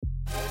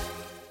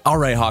All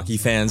right, hockey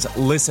fans,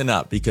 listen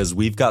up because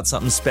we've got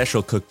something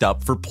special cooked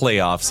up for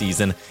playoff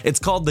season. It's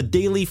called the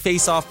Daily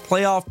Face-Off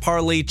Playoff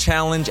Parlay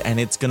Challenge, and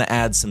it's going to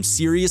add some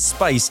serious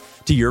spice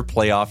to your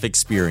playoff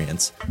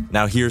experience.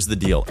 Now, here's the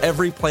deal.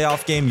 Every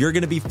playoff game, you're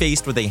going to be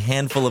faced with a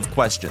handful of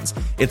questions.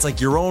 It's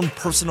like your own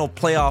personal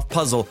playoff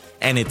puzzle,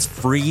 and it's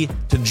free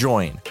to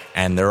join.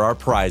 And there are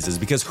prizes,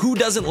 because who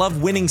doesn't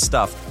love winning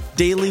stuff?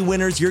 Daily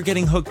winners, you're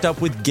getting hooked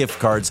up with gift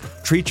cards.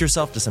 Treat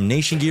yourself to some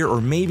Nation gear or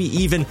maybe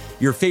even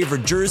your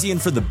favorite jersey.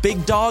 And for the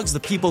big dogs, the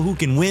people who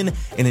can win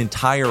an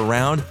entire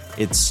round,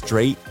 it's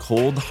straight,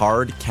 cold,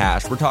 hard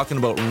cash. We're talking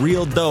about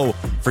real dough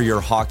for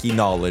your hockey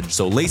knowledge.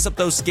 So lace up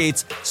those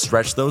skates,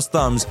 stretch those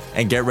thumbs,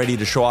 and get ready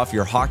to show off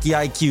your hockey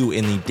IQ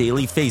in the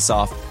Daily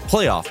Face-Off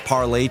Playoff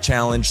Parlay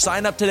Challenge.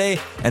 Sign up today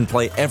and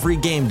play every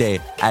game day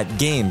at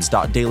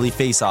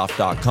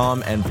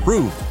games.dailyfaceoff.com and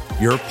prove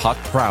your puck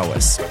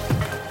prowess.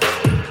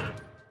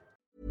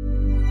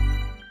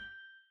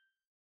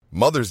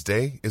 Mother's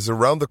Day is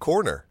around the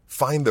corner.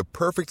 Find the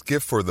perfect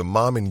gift for the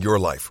mom in your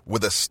life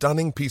with a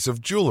stunning piece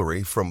of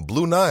jewelry from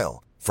Blue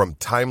Nile. From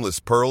timeless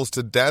pearls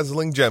to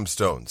dazzling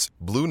gemstones,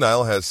 Blue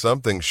Nile has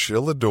something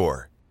she'll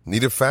adore.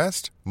 Need it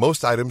fast?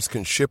 Most items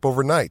can ship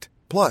overnight.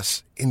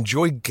 Plus,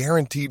 enjoy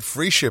guaranteed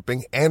free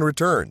shipping and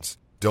returns.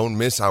 Don't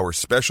miss our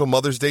special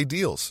Mother's Day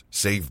deals.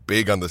 Save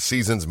big on the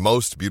season's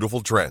most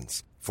beautiful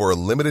trends. For a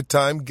limited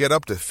time, get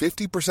up to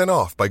 50%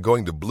 off by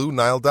going to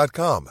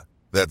BlueNile.com.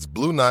 That's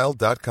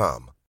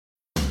BlueNile.com.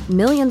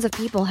 Millions of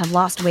people have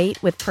lost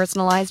weight with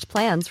personalized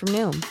plans from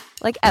Noom.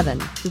 Like Evan,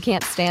 who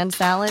can't stand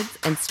salads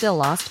and still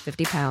lost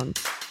 50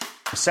 pounds.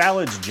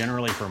 Salads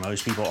generally for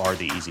most people are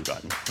the easy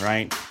button,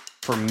 right?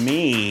 For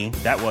me,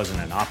 that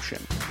wasn't an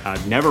option.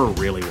 I never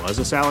really was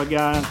a salad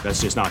guy.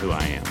 That's just not who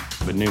I am.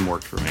 But Noom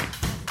worked for me.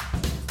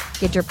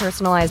 Get your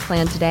personalized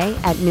plan today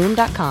at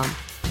Noom.com.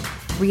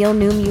 Real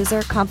Noom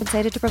user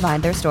compensated to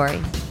provide their story.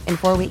 In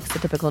 4 weeks, the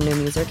typical Noom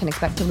user can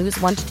expect to lose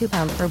 1 to 2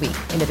 pounds per week.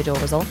 Individual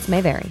results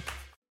may vary.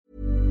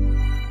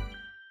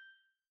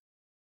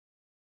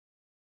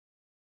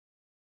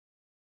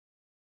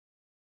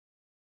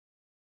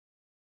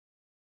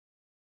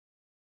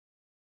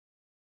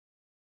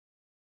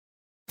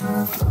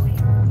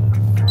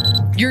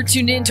 You're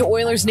tuned in to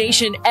Oilers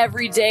Nation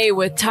Every Day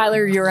with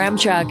Tyler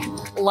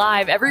Yaremchuk,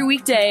 live every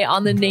weekday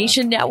on the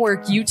Nation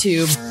Network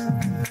YouTube.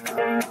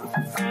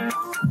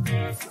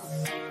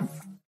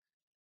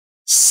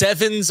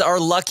 Sevens are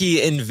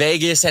lucky in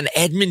Vegas, and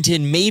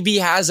Edmonton maybe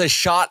has a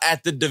shot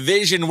at the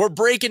division. We're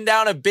breaking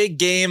down a big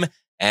game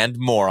and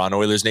more on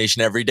Oilers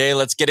Nation Every Day.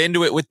 Let's get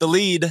into it with the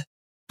lead.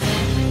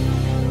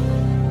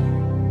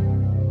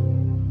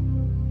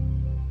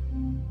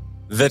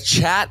 The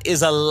chat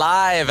is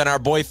alive, and our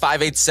boy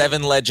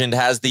 587 Legend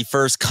has the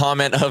first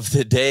comment of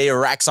the day.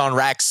 Racks on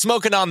racks,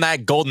 smoking on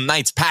that Golden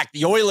Knights pack.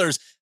 The Oilers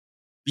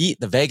beat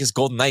the Vegas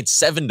Golden Knights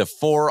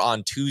 7-4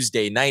 on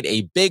Tuesday night.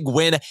 A big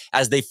win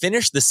as they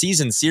finished the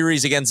season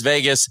series against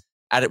Vegas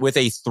with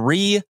a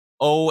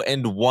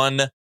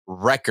 3-0-1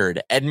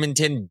 record.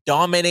 Edmonton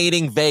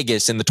dominating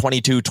Vegas in the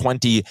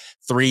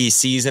 22-23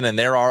 season, and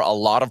there are a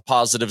lot of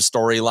positive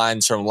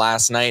storylines from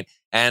last night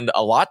and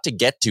a lot to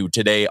get to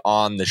today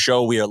on the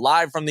show. We are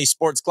live from the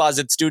Sports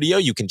Closet studio.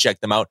 You can check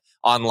them out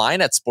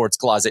online at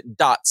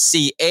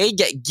sportscloset.ca.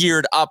 Get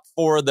geared up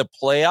for the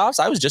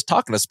playoffs. I was just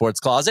talking to Sports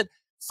Closet,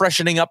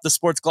 freshening up the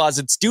Sports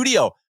Closet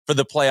studio for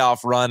the playoff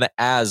run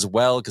as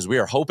well, because we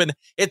are hoping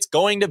it's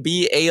going to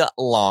be a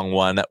long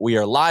one. We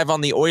are live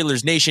on the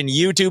Oilers Nation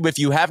YouTube. If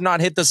you have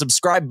not hit the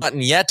subscribe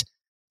button yet,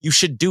 you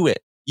should do it.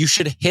 You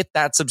should hit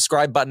that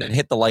subscribe button and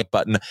hit the like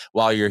button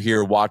while you're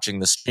here watching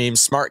the stream.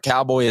 Smart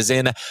Cowboy is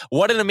in.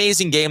 What an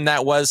amazing game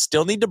that was.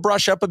 Still need to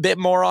brush up a bit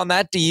more on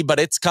that D, but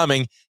it's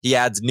coming. He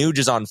adds Nuge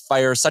is on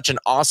fire. Such an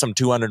awesome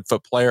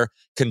 200-foot player.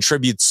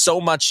 Contributes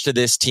so much to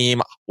this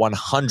team.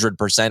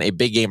 100%. A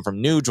big game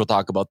from Nuge. We'll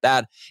talk about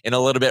that in a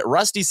little bit.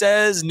 Rusty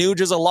says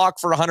Nuge is a lock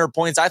for 100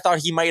 points. I thought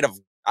he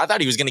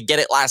was going to get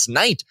it last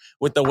night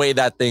with the way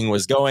that thing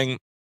was going.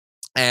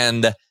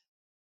 And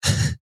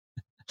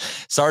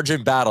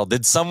Sergeant Battle,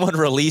 did someone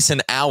release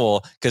an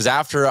owl? Because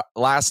after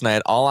last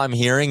night, all I'm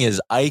hearing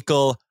is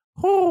Eichel.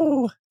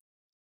 Whoo.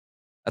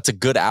 That's a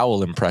good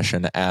owl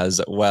impression as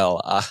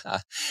well.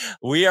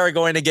 We are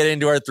going to get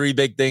into our three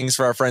big things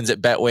for our friends at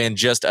Betway in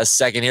just a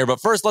second here.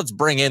 But first, let's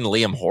bring in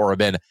Liam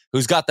Horrobin,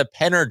 who's got the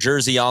Penner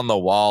jersey on the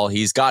wall.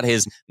 He's got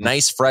his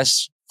nice,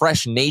 fresh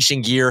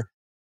Nation gear,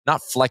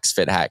 not flex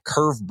fit hat,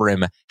 curve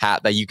brim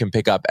hat that you can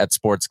pick up at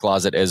Sports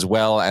Closet as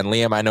well. And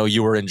Liam, I know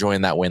you were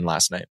enjoying that win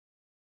last night.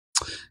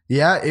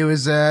 Yeah, it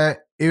was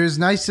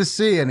nice to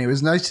see, and it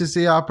was nice to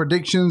see our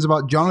predictions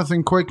about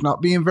Jonathan Quick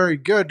not being very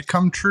good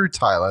come true,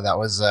 Tyler. That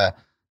was a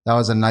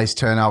nice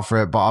turnout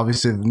for it, but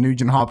obviously the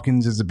Nugent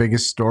Hopkins is the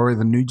biggest story.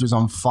 The Nuge is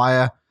on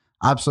fire,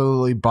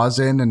 absolutely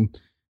buzzing, and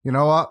you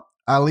know what?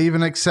 I'll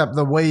even accept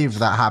the wave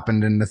that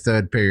happened in the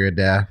third period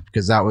there,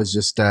 because that was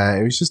just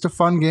it was just a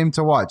fun game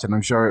to watch, and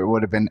I'm sure it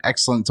would have been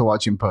excellent to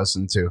watch in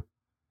person too.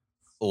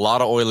 A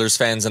lot of Oilers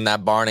fans in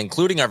that barn,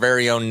 including our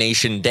very own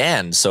Nation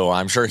Dan. So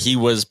I'm sure he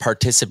was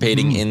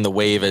participating in the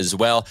wave as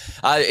well.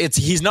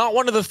 He's not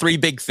one of the three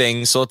big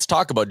things. So let's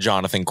talk about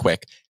Jonathan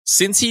Quick.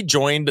 Since he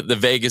joined the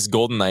Vegas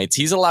Golden Knights,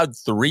 he's allowed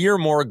 3 or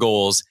more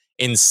goals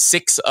in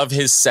 6 of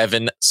his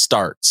 7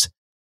 starts.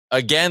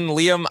 Again,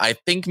 Liam, I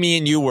think me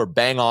and you were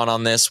bang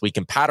on this. We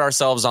can pat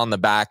ourselves on the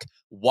back.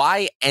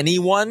 Why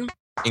anyone,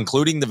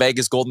 including the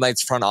Vegas Golden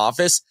Knights front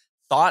office,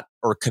 thought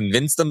or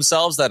convinced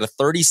themselves that a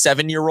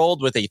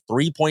 37-year-old with a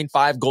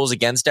 3.5 goals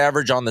against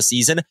average on the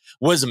season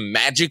was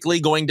magically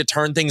going to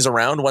turn things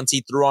around once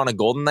he threw on a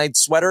Golden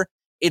Knights sweater,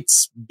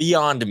 it's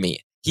beyond me.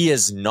 He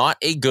is not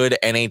a good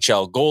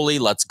NHL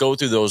goalie. Let's go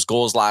through those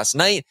goals last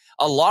night.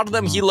 A lot of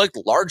them he looked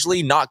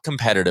largely not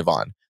competitive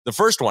on. The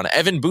first one,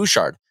 Evan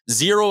Bouchard,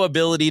 zero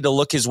ability to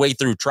look his way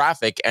through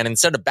traffic, and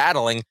instead of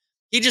battling,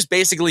 he just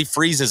basically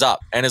freezes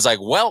up and is like,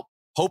 well,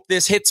 hope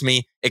this hits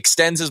me,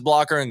 extends his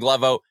blocker and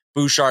glove out.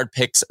 Bouchard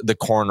picks the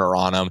corner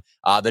on him.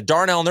 The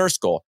Darnell Nurse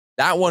goal,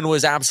 that one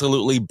was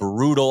absolutely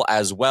brutal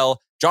as well.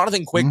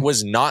 Jonathan Quick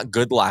was not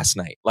good last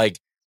night. Like,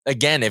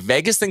 again, if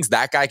Vegas thinks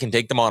that guy can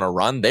take them on a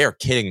run, they are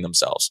kidding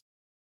themselves.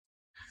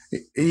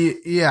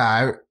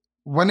 Yeah,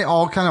 when it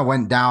all kind of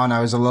went down,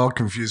 I was a little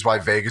confused why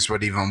Vegas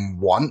would even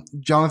want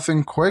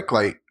Jonathan Quick.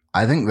 Like,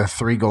 I think the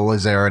 3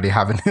 goalies they already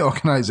have in the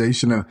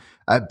organization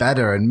are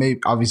better. And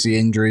maybe obviously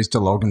injuries to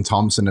Logan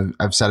Thompson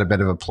have set a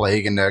bit of a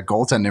plague in their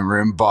goaltending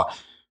room, but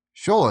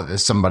surely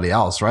there's somebody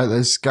else, right?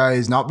 This guy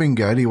has not been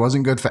good. He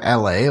wasn't good for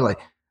LA. Like,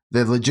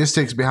 the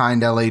logistics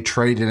behind LA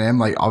trading him,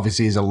 like,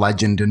 obviously he's a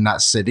legend in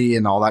that city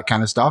and all that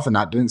kind of stuff, and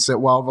that didn't sit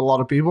well with a lot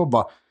of people.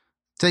 But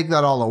take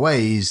that all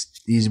away,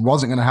 he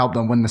wasn't going to help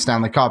them win the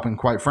Stanley Cup, and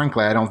quite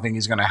frankly, I don't think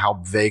he's going to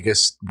help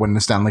Vegas win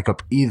the Stanley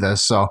Cup either.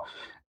 So,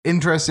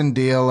 interesting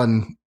deal,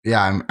 and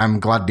yeah,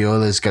 I'm glad the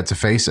Oilers get to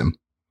face him.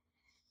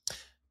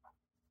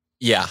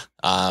 Yeah,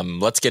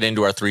 let's get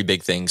into our 3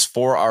 big things.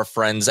 For our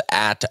friends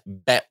at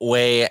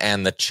Betway,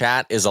 and the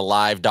chat is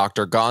alive.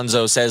 Dr.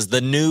 Gonzo says,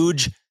 the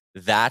Nuge,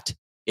 that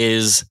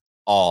is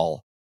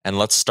all. And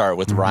let's start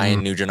with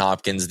Ryan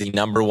Nugent-Hopkins, the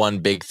number one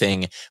big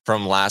thing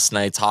from last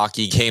night's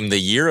hockey game. The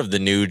year of the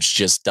Nuge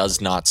just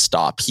does not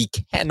stop. He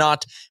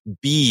cannot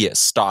be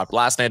stopped.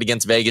 Last night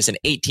against Vegas, in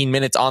 18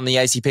 minutes on the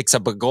ice, he picks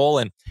up a goal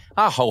and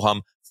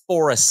ho-hum,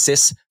 4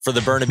 assists for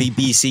the Burnaby,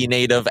 BC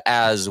native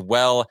as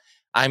well.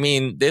 I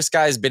mean, this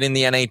guy's been in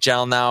the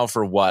NHL now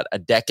for a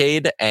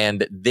decade,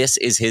 and this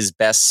is his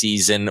best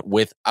season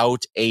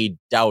without a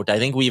doubt. I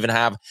think we even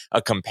have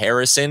a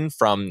comparison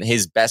from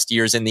his best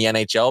years in the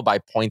NHL by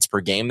points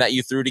per game that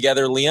you threw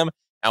together, Liam.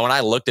 And when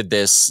I looked at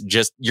this,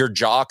 just your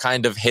jaw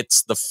kind of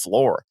hits the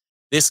floor.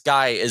 This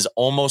guy is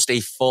almost a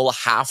full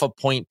half a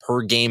point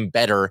per game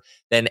better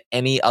than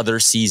any other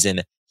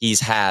season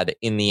he's had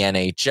in the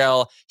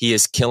NHL. He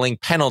is killing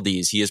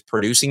penalties. He is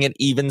producing at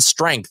even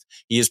strength.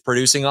 He is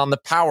producing on the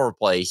power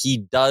play. He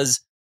does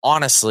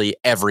honestly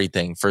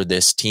everything for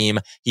this team.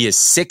 He is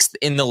 6th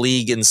in the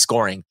league in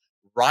scoring.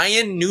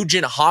 Ryan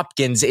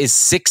Nugent-Hopkins is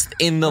 6th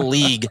in the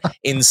league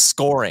in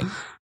scoring.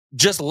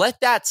 Just let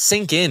that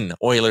sink in,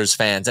 Oilers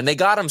fans. And they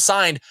got him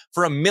signed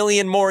for $1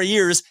 million more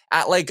years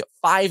at like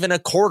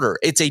 $5.25.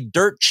 It's a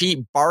dirt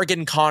cheap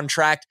bargain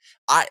contract.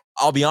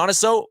 I'll be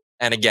honest though,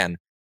 and again,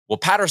 we'll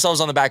pat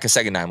ourselves on the back a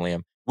second time,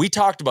 Liam. We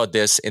talked about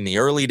this in the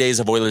early days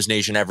of Oilers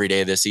Nation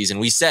Everyday this season.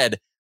 We said,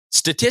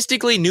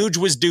 statistically, Nuge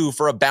was due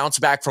for a bounce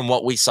back from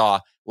what we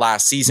saw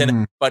last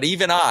season. But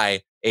even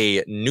I,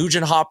 a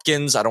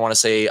Nugent-Hopkins, I don't want to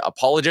say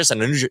apologist,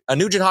 a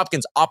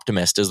Nugent-Hopkins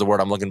optimist is the word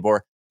I'm looking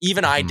for.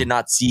 Even I did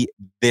not see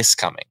this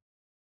coming.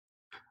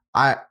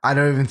 I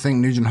don't even think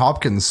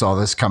Nugent-Hopkins saw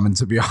this coming,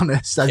 to be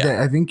honest.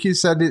 I think you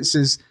said it's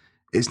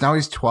now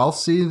his 12th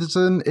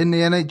season in the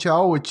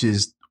NHL, which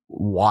is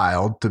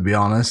wild, to be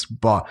honest.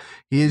 But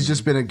he has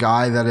just been a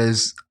guy that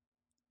has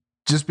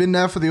just been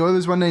there for the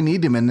Oilers when they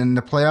need him. And in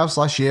the playoffs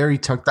last year, he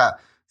took that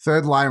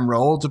third line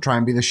role to try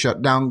and be the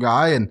shutdown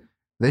guy. And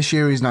this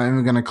year, he's not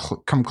even going to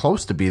come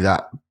close to be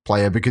that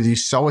player because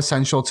he's so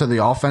essential to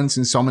the offense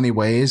in so many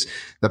ways.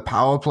 The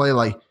power play,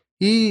 like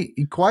he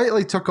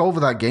quietly took over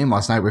that game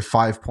last night with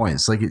 5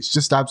 points. Like, it's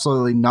just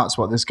absolutely nuts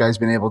what this guy's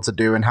been able to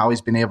do and how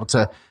he's been able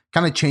to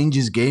kind of change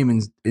his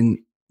game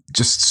in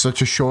just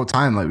such a short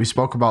time. Like we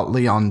spoke about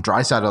Leon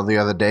Draisaitl the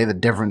other day, the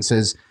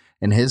differences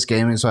in his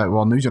game. It's like,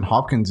 well,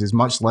 Nugent-Hopkins is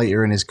much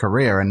later in his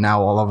career, and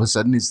now all of a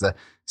sudden he's the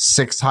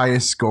 6th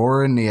highest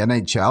scorer in the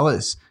NHL.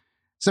 It's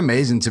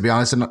amazing, to be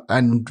honest,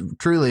 and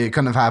truly it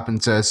couldn't have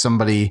happened to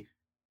somebody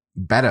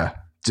better.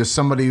 Just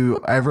somebody who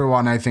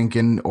everyone, I think,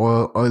 in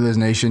Oilers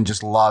Nation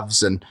just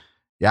loves. And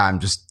yeah, I'm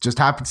just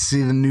happy to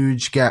see the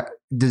Nuge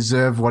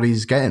deserve what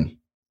he's getting.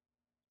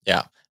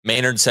 Yeah.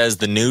 Maynard says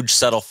the Nuge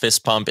subtle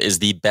fist pump is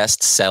the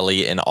best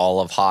celly in all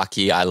of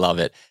hockey. I love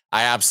it.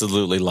 I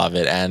absolutely love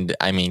it. And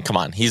I mean, come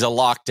on, he's a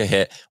lock to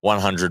hit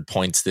 100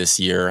 points this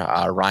year.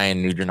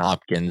 Ryan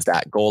Nugent-Hopkins,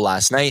 that goal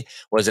last night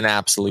was an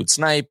absolute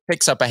snipe.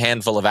 Picks up a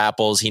handful of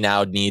apples. He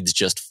now needs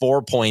just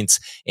 4 points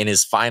in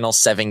his final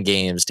 7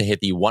 games to hit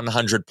the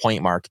 100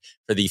 point mark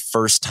for the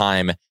first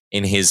time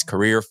in his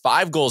career.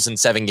 5 goals in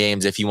 7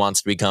 games if he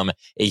wants to become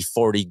a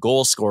 40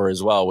 goal scorer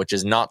as well, which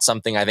is not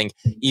something I think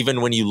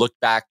even when you look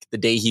back the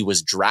day he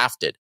was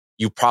drafted,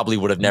 you probably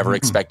would have never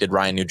expected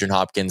Ryan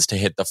Nugent-Hopkins to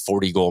hit the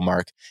 40 goal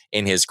mark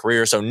in his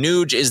career. So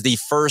Nuge is the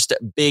first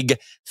big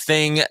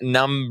thing.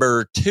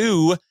 Number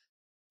 2.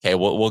 Okay,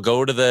 we'll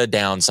go to the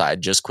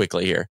downside just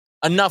quickly here.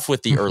 Enough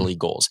with the early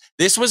goals.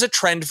 This was a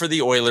trend for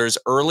the Oilers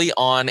early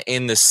on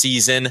in the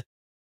season,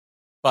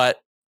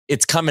 but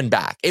it's coming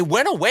back. It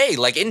went away.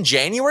 Like in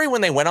January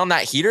when they went on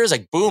that heater, it's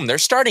like, boom, they're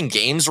starting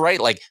games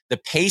right. Like the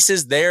pace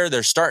is there.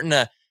 They're starting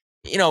to,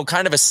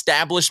 kind of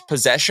establish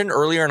possession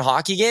earlier in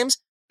hockey games.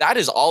 That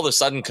is all of a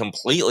sudden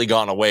completely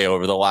gone away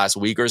over the last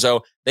week or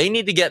so. They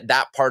need to get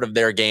that part of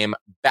their game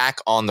back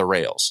on the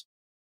rails.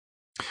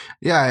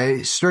 Yeah,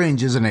 it's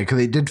strange, isn't it? Because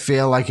it did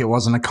feel like it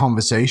wasn't a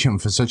conversation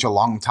for such a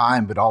long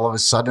time, but all of a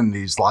sudden,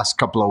 these last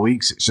couple of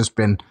weeks, it's just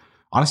been,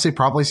 honestly,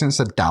 probably since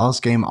the Dallas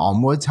game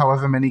onwards,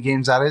 however many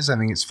games that is, I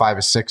think it's 5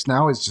 or 6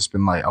 now, it's just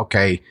been like,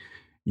 okay,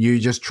 you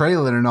just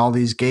trailing in all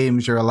these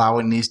games, you're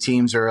allowing these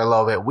teams who are a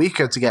little bit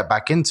weaker to get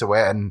back into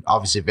it, and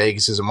obviously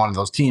Vegas isn't one of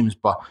those teams,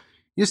 but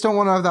you just don't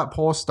want to have that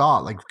poor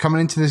start. Like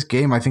coming into this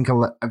game, I think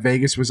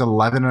Vegas was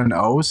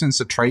 11-0 since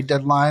the trade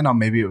deadline, or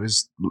maybe it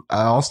was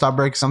All-Star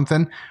break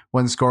something,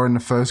 when scoring the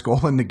first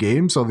goal in the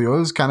game. So the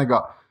Oilers kind of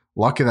got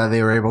lucky that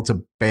they were able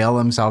to bail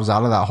themselves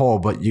out of that hole,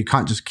 but you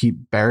can't just keep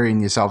burying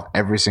yourself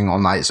every single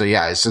night. So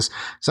yeah, it's just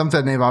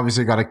something they've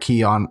obviously got to key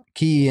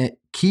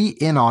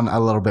in on a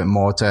little bit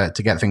more to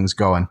get things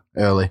going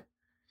early.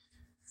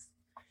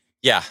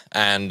 Yeah.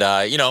 And,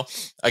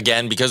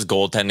 again, because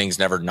goaltending is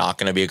never not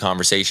going to be a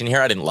conversation here.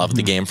 I didn't love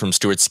the game from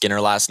Stuart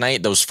Skinner last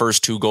night. Those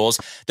first 2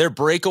 goals, they're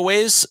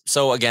breakaways.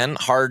 So again,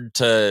 hard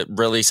to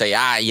really say,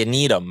 you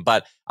need them.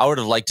 But I would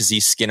have liked to see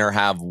Skinner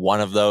have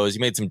one of those. He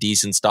made some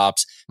decent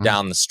stops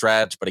down the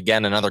stretch. But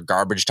again, another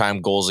garbage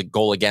time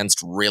goal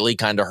against really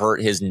kind of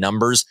hurt his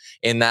numbers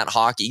in that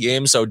hockey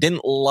game. So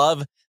didn't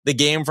love the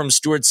game from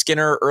Stuart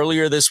Skinner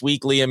earlier this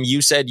week. Liam,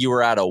 you said you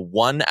were at a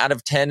 1 out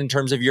of 10 in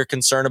terms of your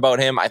concern about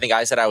him. I think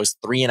I said I was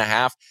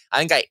 3.5. I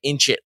think I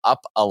inch it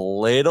up a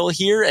little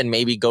here and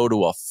maybe go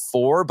to a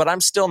 4, but I'm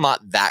still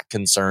not that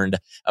concerned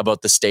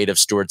about the state of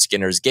Stuart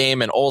Skinner's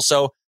game. And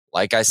also,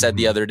 like I said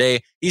the other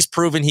day, he's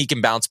proven he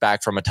can bounce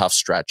back from a tough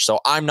stretch. So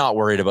I'm not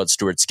worried about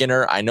Stuart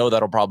Skinner. I know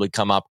that'll probably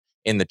come up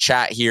in the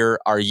chat here.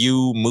 Are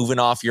you moving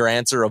off your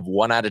answer of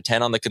 1 out of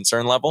 10 on the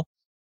concern level?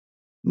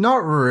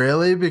 Not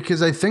really,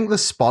 because I think the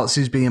spots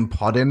he's being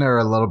put in are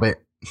a little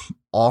bit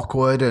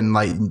awkward, and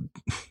like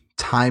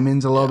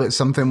timing's a little bit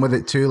something with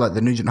it too. Like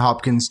the Nugent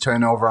Hopkins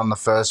turnover on the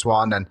first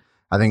one, and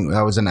I think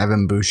there was an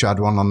Evan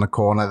Bouchard one on the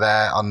corner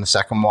there on the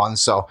second one.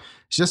 So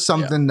it's just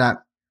something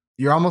that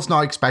you're almost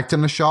not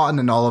expecting a shot, and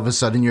then all of a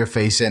sudden you're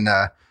facing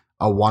a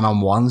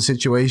one-on-one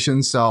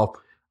situation. So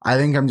I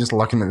think I'm just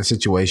looking at the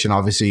situation.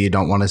 Obviously, you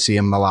don't want to see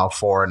him allow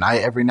 4 a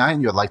night every night,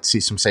 and you'd like to see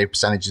some save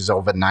percentages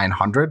over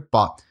 900,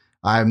 but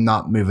I'm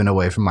not moving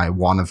away from my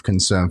 1 of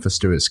concern for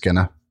Stuart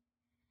Skinner.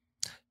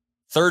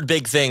 Third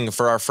big thing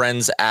for our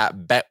friends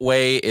at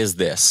Betway is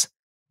this.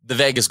 The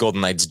Vegas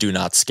Golden Knights do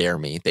not scare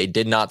me. They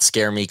did not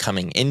scare me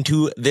coming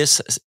into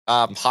this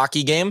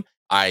hockey game.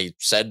 I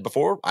said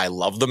before, I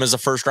love them as a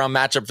first-round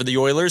matchup for the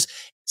Oilers.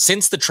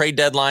 Since the trade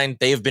deadline,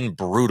 they have been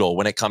brutal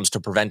when it comes to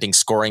preventing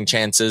scoring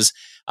chances.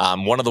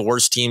 One of the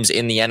worst teams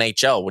in the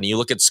NHL. When you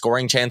look at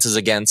scoring chances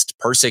against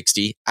per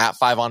 60 at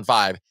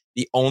 5-on-5,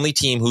 the only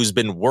team who's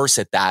been worse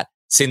at that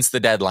since the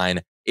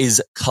deadline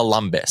is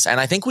Columbus. And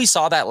I think we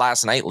saw that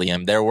last night,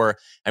 Liam.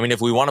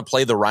 If we want to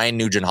play the Ryan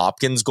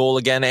Nugent-Hopkins goal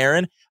again,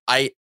 Aaron,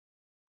 I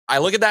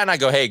look at that and I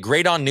go, hey,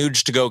 great on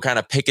Nuge to go kind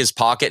of pick his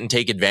pocket and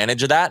take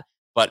advantage of that.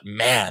 But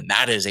man,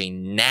 that is a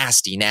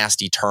nasty,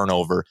 nasty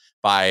turnover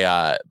by,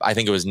 I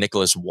think it was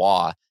Nicholas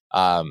Waugh.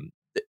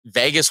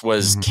 Vegas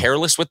was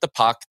careless with the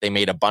puck. They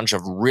made a bunch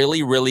of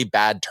really, really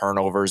bad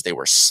turnovers. They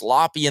were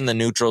sloppy in the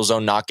neutral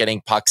zone, not getting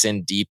pucks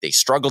in deep. They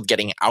struggled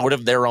getting out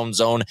of their own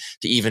zone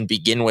to even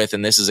begin with.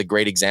 And this is a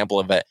great example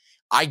of it.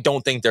 I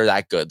don't think they're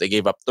that good. They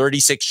gave up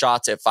 36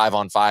 shots at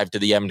 5-on-5 to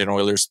the Edmonton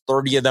Oilers.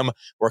 30 of them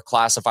were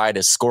classified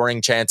as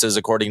scoring chances,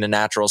 according to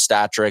Natural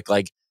Stat Trick.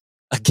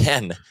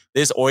 Again,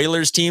 this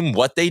Oilers team,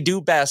 what they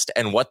do best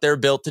and what they're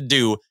built to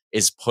do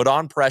is put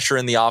on pressure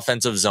in the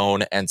offensive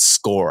zone and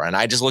score. And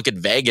I just look at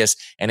Vegas,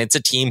 and it's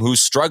a team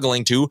who's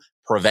struggling to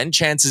prevent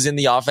chances in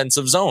the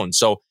offensive zone.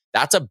 So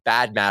that's a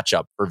bad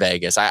matchup for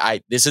Vegas.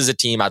 This is a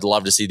team I'd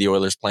love to see the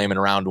Oilers play them in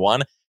round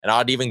 1. And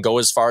I'd even go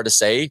as far to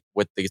say,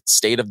 with the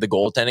state of the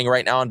goaltending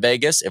right now in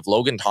Vegas, if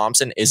Logan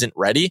Thompson isn't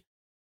ready,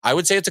 I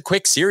would say it's a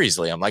quick series,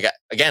 Liam.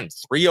 Again,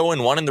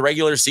 3-0-1 in the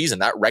regular season.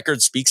 That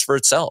record speaks for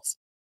itself.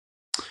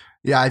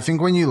 Yeah, I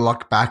think when you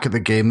look back at the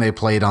game they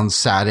played on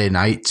Saturday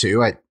night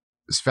too,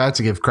 it's fair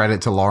to give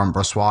credit to Laurent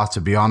Brossoit,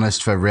 to be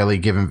honest, for really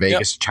giving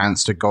Vegas a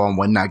chance to go and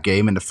win that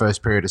game in the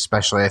first period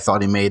especially. I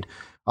thought he made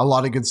a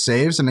lot of good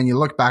saves. And then you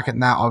look back at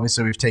that,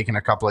 obviously we've taken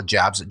a couple of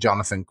jabs at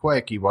Jonathan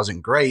Quick. He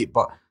wasn't great,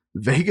 but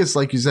Vegas,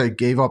 like you said,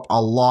 gave up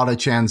a lot of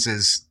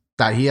chances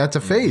that he had to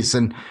face.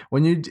 And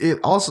it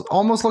also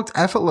almost looked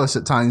effortless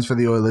at times for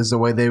the Oilers, the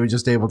way they were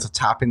just able to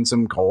tap in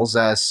some goals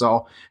there.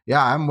 So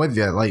yeah, I'm with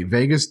you. Like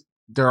Vegas,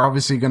 they're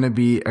obviously going to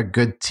be a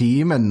good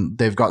team and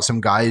they've got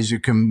some guys who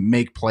can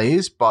make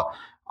plays, but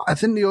I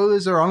think the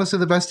Oilers are honestly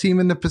the best team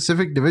in the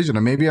Pacific Division.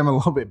 And maybe I'm a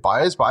little bit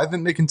biased, but I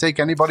think they can take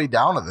anybody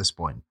down at this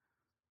point.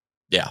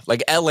 Yeah,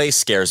 like LA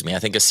scares me. I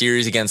think a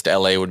series against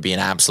LA would be an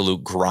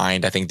absolute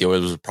grind. I think the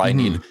Oilers would probably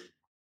need,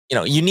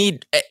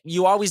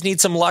 you always need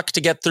some luck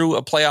to get through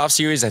a playoff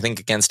series. I think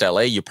against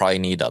LA, you probably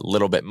need a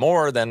little bit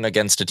more than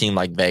against a team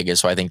like Vegas.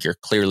 So I think you're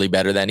clearly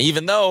better than,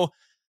 even though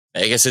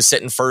Vegas is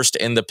sitting first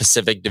in the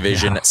Pacific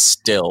Division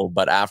still.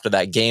 But after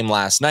that game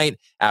last night,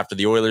 after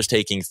the Oilers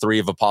taking 3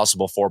 of a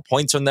possible 4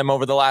 points from them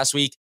over the last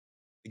week,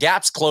 the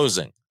gap's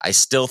closing. I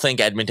still think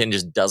Edmonton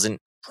just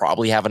doesn't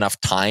probably have enough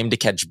time to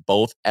catch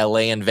both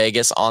LA and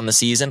Vegas on the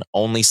season.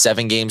 Only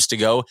 7 games to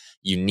go.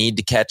 You need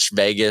to catch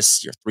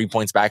Vegas. You're 3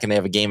 points back and they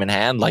have a game in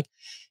hand. Like,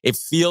 it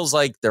feels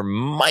like there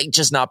might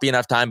just not be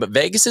enough time, but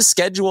Vegas's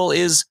schedule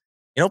is,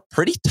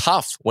 pretty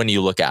tough when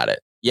you look at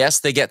it.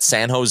 Yes, they get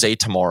San Jose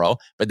tomorrow,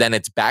 but then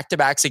it's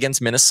back-to-backs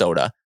against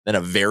Minnesota, then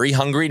a very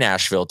hungry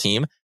Nashville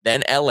team,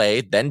 then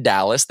LA, then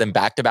Dallas, then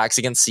back-to-backs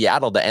against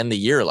Seattle to end the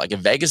year. Like, if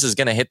Vegas is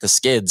going to hit the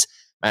skids,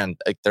 man,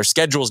 their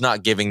schedule's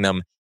not giving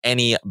them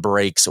any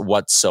breaks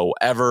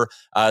whatsoever.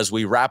 As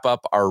we wrap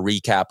up our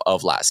recap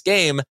of last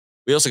game,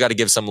 we also got to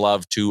give some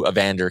love to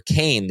Evander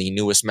Kane, the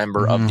newest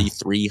member of the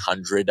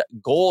 300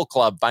 goal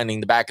club,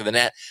 finding the back of the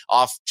net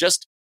off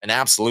just an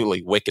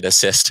absolutely wicked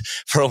assist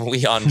from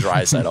Leon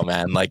Draisaitl,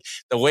 man. Like,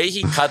 the way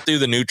he cut through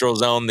the neutral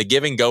zone, the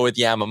give and go with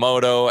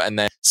Yamamoto, and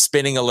then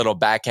spinning a little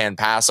backhand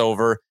pass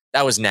over,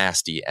 that was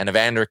nasty. And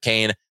Evander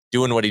Kane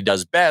doing what he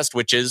does best,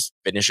 which is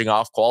finishing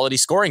off quality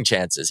scoring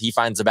chances. He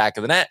finds the back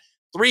of the net.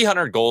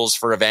 300 goals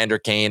for Evander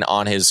Kane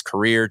on his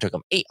career. Took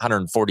him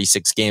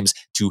 846 games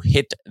to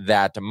hit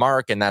that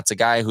mark. And that's a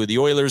guy who the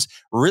Oilers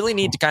really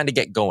need to kind of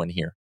get going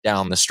here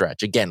down the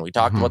stretch. Again, we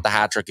talked about the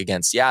hat trick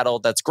against Seattle.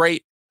 That's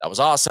great. That was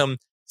awesome.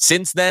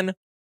 Since then,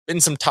 been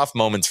some tough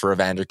moments for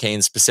Evander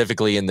Kane,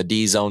 specifically in the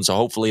D zone. So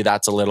hopefully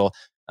that's a little,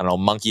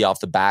 monkey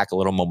off the back, a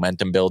little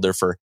momentum builder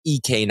for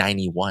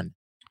EK91.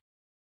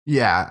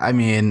 Yeah, I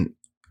mean,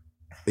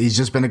 he's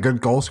just been a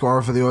good goal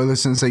scorer for the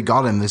Oilers since they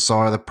got him. They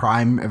saw the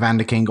prime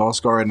Evander Kane goal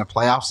scorer in the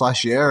playoffs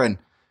last year. And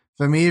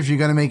for me, if you're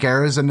going to make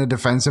errors in the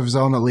defensive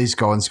zone, at least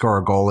go and score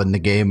a goal in the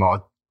game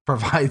or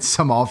provide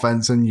some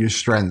offense and your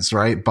strengths,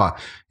 right? But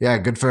yeah,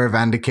 good for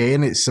Evander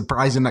Kane. It's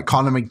surprising that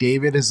Connor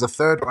McDavid is the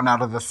third one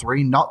out of the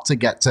 3 not to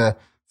get to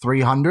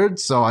 300.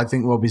 So I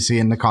think we'll be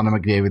seeing the Connor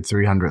McDavid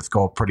 300th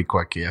goal pretty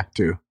quick here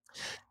too.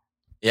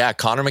 Yeah,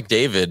 Connor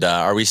McDavid.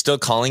 Are we still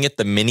calling it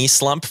the mini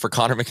slump for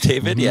Connor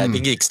McDavid? Yeah, I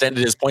think he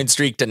extended his point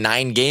streak to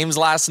 9 games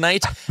last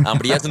night,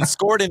 but he hasn't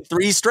scored in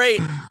 3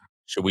 straight.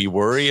 Should we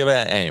worry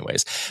about it?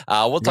 Anyways,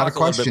 we'll talk a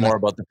little bit more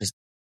about the...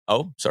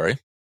 Oh, sorry.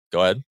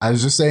 Go ahead. I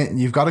was just saying,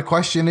 you've got to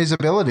question his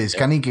abilities. Yeah.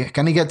 Can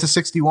he get to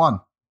 61?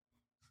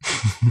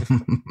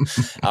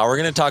 We're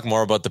going to talk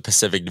more about the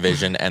Pacific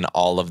Division and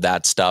all of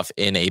that stuff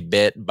in a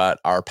bit, but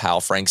our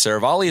pal Frank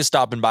Saravalli is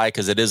stopping by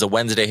because it is a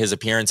Wednesday. His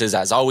appearances,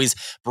 as always,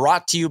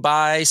 brought to you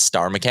by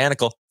Star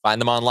Mechanical.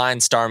 Find them online,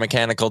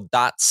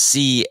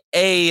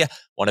 starmechanical.ca,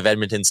 one of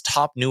Edmonton's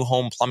top new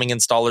home plumbing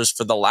installers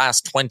for the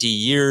last 20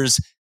 years.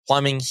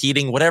 Plumbing,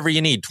 heating, whatever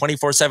you need,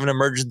 24/7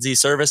 emergency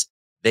service,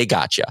 they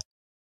got you.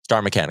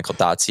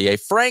 StarMechanical.ca.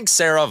 Frank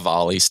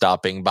Saravalli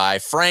stopping by.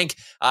 Frank,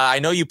 I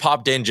know you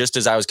popped in just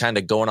as I was kind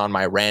of going on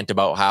my rant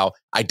about how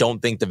I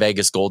don't think the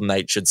Vegas Golden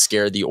Knights should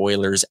scare the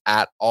Oilers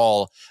at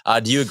all.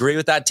 Do you agree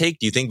with that take?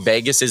 Do you think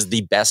Vegas is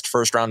the best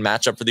first-round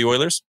matchup for the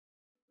Oilers?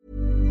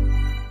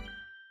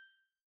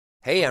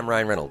 Hey, I'm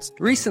Ryan Reynolds.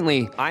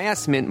 Recently, I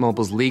asked Mint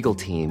Mobile's legal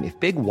team if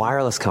big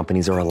wireless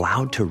companies are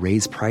allowed to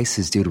raise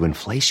prices due to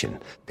inflation.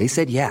 They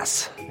said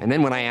yes. And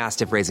then when I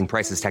asked if raising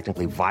prices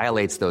technically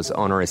violates those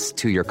onerous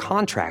 2-year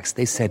contracts,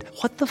 they said,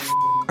 "What the f***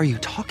 are you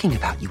talking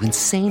about, you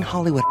insane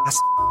Hollywood ass?"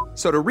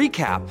 So to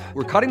recap,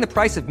 we're cutting the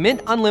price of Mint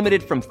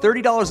Unlimited from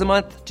 $30 a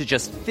month to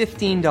just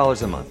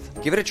 $15 a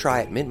month. Give it a try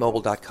at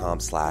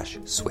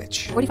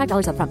mintmobile.com/switch.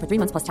 $45 up front for 3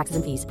 months plus taxes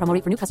and fees. Promo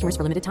rate for new customers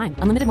for limited time.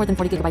 Unlimited more than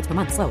 40 gigabytes per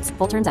month. Slows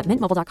full terms at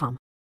mintmobile.com.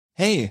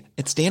 Hey,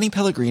 it's Danny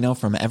Pellegrino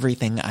from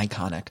Everything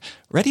Iconic.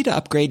 Ready to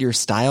upgrade your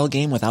style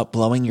game without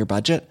blowing your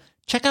budget?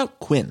 Check out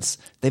Quince.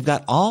 They've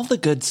got all the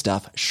good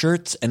stuff,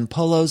 shirts and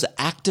polos,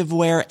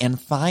 activewear,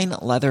 and fine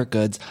leather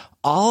goods,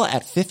 all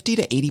at 50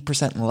 to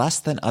 80% less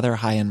than other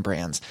high-end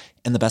brands.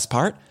 And the best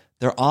part?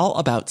 They're all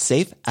about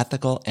safe,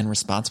 ethical, and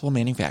responsible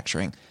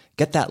manufacturing.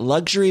 Get that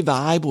luxury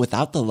vibe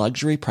without the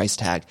luxury price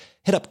tag.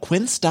 Hit up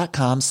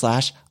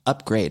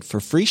quince.com/upgrade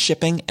for free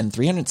shipping and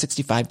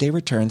 365-day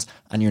returns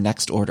on your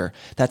next order.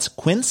 That's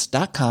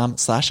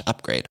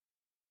quince.com/upgrade.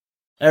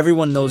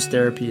 Everyone knows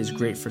therapy is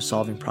great for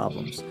solving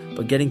problems,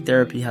 but getting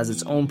therapy has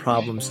its own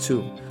problems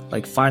too,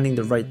 like finding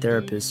the right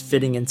therapist,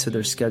 fitting into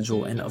their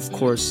schedule, and of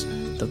course,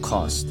 the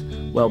cost.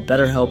 Well,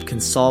 BetterHelp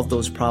can solve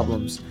those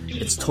problems.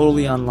 It's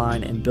totally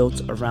online and built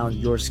around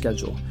your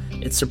schedule.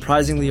 It's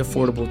surprisingly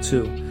affordable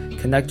too.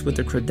 Connect with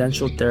a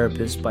credentialed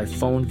therapist by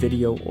phone,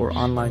 video, or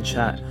online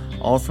chat,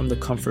 all from the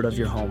comfort of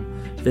your home.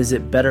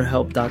 Visit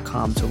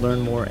BetterHelp.com to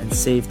learn more and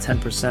save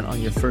 10% on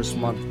your first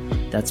month.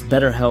 That's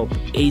BetterHelp,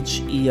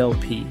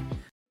 H-E-L-P.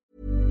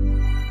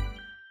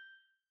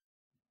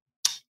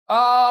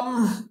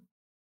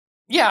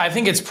 Yeah, I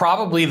think it's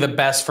probably the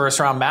best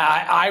first round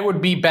match. I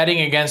would be betting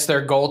against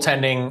their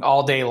goaltending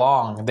all day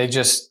long.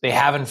 They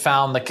haven't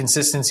found the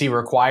consistency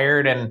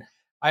required. And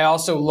I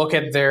also look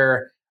at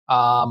their,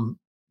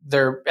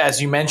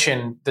 as you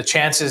mentioned, the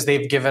chances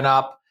they've given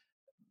up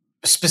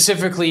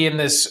specifically in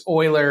this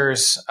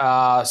Oilers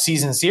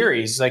season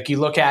series. Like, you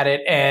look at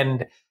it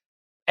and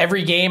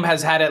every game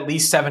has had at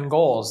least 7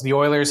 goals. The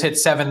Oilers hit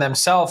 7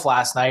 themselves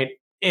last night.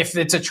 If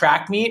it's a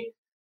track meet,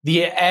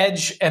 the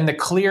edge and the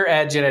clear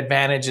edge and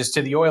advantage is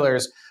to the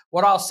Oilers.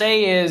 What I'll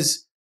say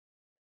is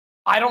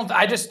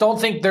I just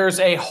don't think there's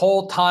a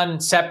whole ton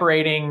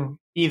separating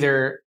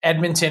either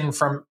Edmonton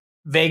from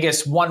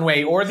Vegas one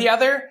way or the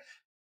other.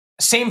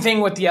 Same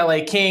thing with the LA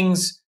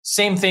Kings.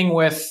 Same thing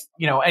with,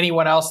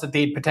 anyone else that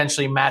they'd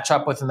potentially match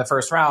up with in the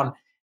first round.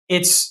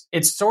 It's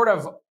sort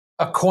of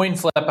a coin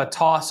flip, a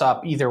toss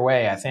up either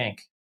way, I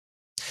think.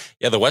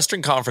 Yeah, the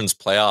Western Conference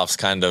playoffs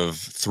kind of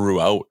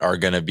throughout are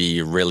going to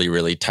be really,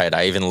 really tight.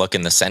 I even look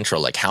in the Central,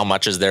 like how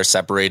much is there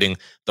separating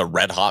the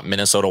red hot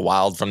Minnesota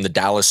Wild from the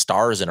Dallas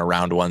Stars in a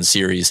round 1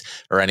 series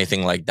or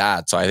anything like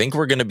that. So I think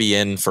we're going to be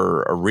in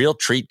for a real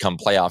treat come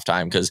playoff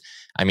time because,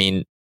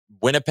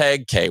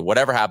 Winnipeg, okay,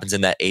 whatever happens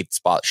in that 8th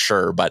spot,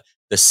 sure. But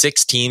the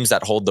 6 teams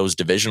that hold those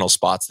divisional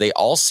spots, they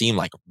all seem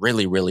like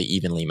really, really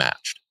evenly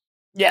matched.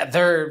 Yeah,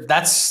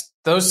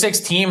 those 6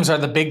 teams are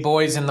the big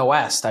boys in the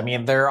West.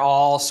 They're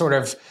all sort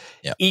of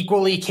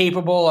equally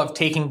capable of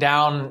taking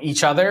down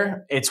each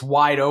other. It's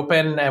wide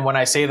open. And when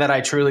I say that,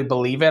 I truly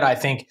believe it. I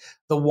think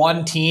the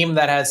one team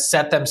that has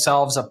set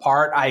themselves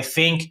apart, I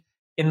think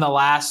in the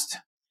last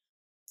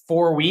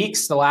 4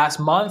 weeks, the last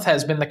month,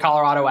 has been the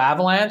Colorado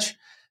Avalanche.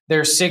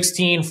 They're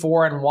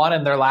 16-4-1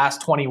 in their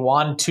last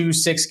 21, 2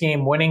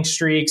 6-game winning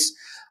streaks.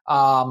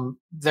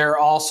 They're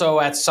also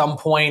at some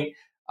point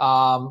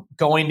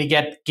going to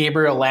get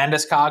Gabriel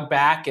Landeskog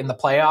back in the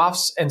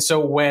playoffs. And so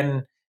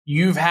when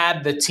you've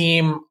had the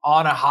team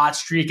on a hot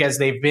streak as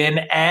they've been,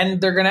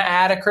 and they're going to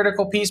add a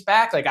critical piece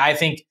back, I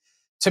think,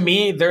 to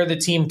me, they're the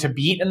team to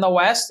beat in the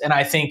West. And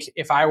I think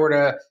if I were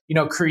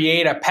to,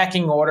 create a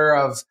pecking order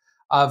of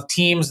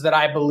teams that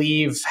I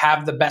believe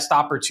have the best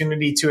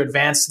opportunity to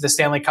advance to the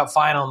Stanley Cup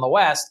final in the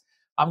West,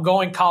 I'm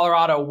going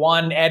Colorado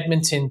 1,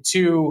 Edmonton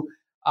 2.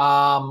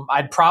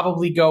 I'd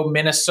probably go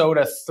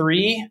Minnesota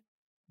 3,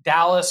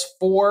 Dallas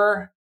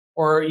 4,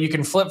 or you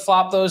can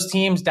flip-flop those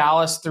teams.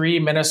 Dallas 3,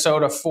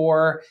 Minnesota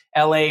 4,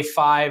 LA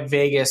 5,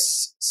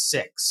 Vegas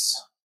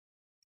 6.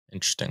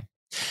 Interesting.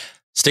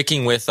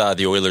 Sticking with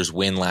the Oilers'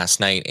 win last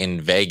night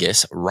in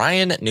Vegas,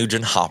 Ryan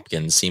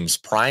Nugent-Hopkins seems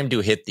primed to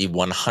hit the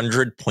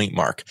 100-point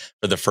mark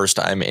for the first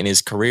time in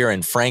his career.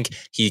 And Frank,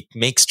 he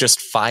makes just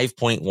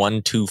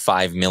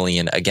 $5.125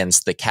 million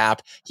against the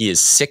cap. He is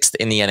 6th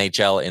in the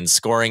NHL in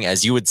scoring.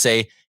 As you would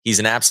say, he's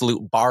an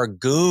absolute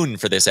bargoon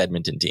for this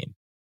Edmonton team.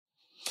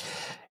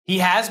 He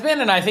has been,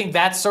 and I think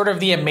that's sort of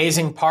the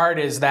amazing part,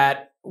 is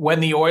that when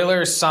the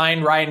Oilers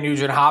signed Ryan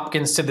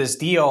Nugent-Hopkins to this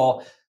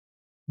deal,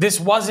 this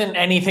wasn't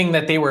anything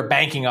that they were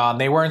banking on.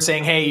 They weren't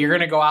saying, hey, you're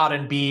going to go out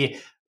and be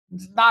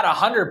not a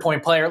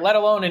 100-point player, let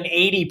alone an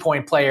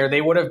 80-point player.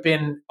 They would have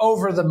been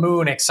over the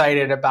moon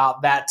excited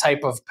about that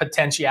type of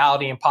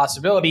potentiality and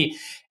possibility.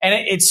 And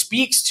it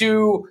speaks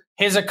to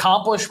his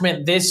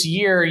accomplishment this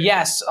year.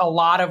 Yes, a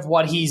lot of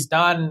what he's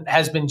done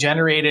has been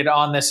generated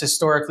on this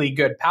historically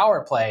good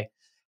power play.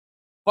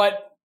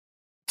 But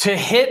to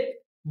hit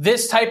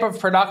this type of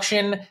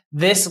production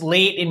this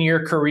late in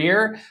your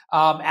career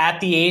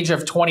at the age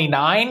of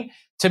 29,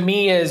 to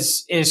me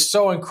is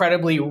so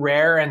incredibly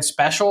rare and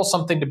special,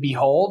 something to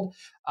behold.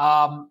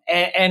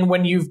 And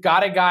when you've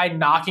got a guy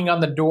knocking on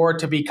the door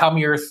to become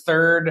your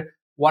 3rd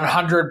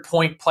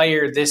 100-point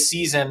player this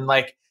season,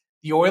 like,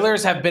 the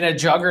Oilers have been a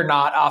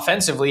juggernaut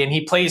offensively, and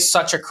he plays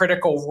such a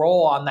critical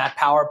role on that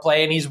power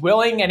play, and he's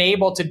willing and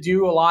able to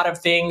do a lot of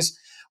things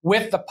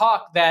with the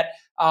puck that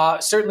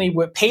certainly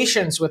with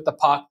patience with the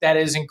puck, that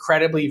is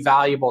incredibly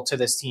valuable to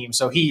this team.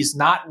 So he's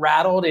not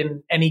rattled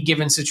in any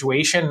given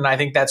situation, and I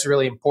think that's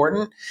really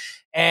important.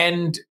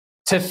 And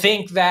to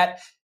think that,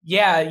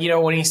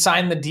 when he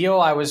signed the deal,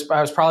 I was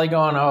probably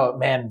going, oh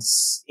man,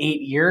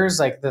 8 years.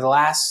 Like, the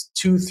last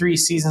 2-3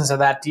 seasons of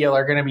that deal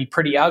are going to be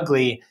pretty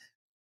ugly.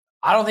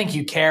 I don't think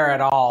you care at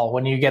all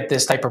when you get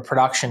this type of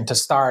production to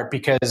start,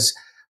 because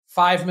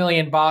 $5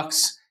 million.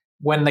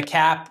 When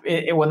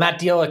when that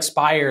deal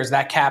expires,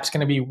 that cap's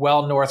going to be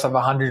well north of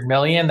 $100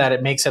 million. That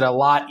it makes it a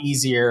lot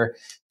easier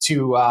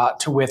to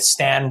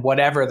withstand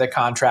whatever the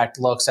contract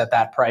looks at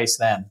that price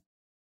then.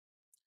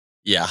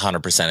 Yeah,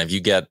 100%. If you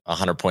get a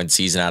 100-point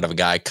season out of a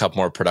guy, a couple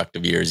more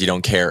productive years, you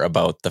don't care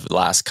about the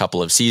last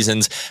couple of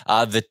seasons.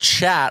 The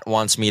chat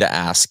wants me to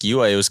ask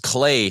you. It was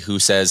Clay who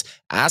says,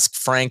 ask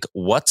Frank,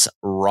 what's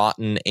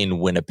rotten in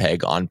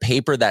Winnipeg? On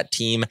paper, that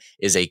team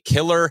is a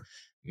killer.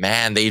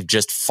 Man, they've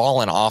just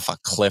fallen off a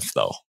cliff,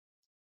 though.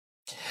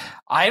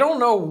 I don't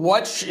know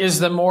which is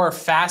the more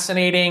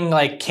fascinating,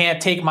 like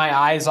can't take my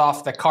eyes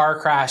off the car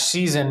crash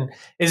season.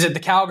 Is it the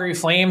Calgary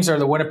Flames or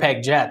the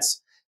Winnipeg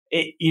Jets?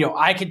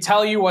 I could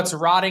tell you what's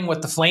rotting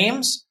with the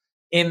Flames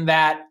in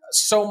that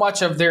so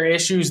much of their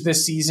issues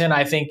this season,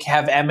 I think,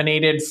 have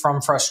emanated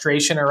from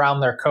frustration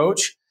around their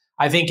coach.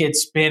 I think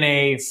it's been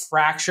a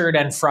fractured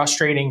and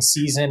frustrating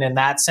season in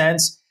that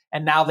sense.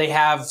 And now they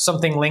have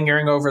something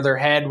lingering over their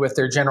head with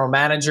their general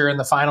manager in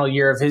the final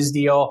year of his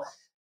deal.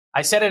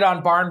 I said it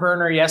on Barn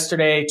Burner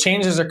yesterday.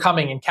 Changes are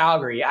coming in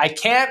Calgary. I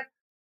can't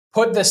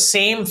put the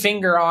same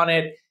finger on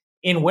it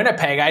in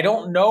Winnipeg. I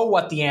don't know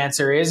what the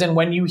answer is. And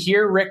when you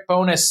hear Rick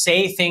Bowness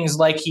say things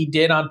like he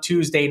did on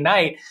Tuesday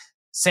night,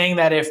 saying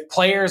that if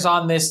players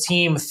on this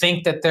team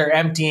think that they're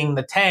emptying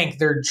the tank,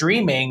 they're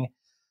dreaming.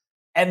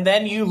 And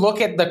then you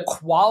look at the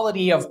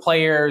quality of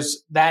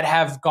players that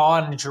have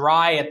gone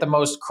dry at the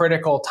most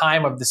critical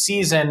time of the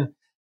season.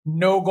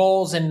 No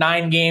goals in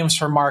 9 games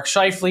for Mark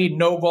Scheifele,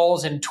 no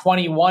goals in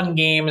 21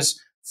 games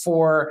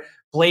for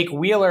Blake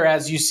Wheeler,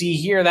 as you see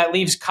here. That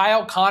leaves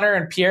Kyle Connor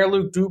and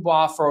Pierre-Luc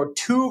Dubois for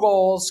 2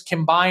 goals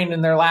combined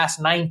in their last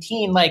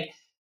 19. Like,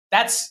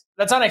 that's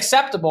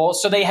unacceptable.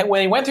 So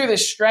when they went through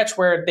this stretch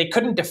where they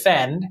couldn't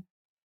defend,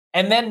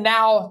 and then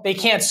now they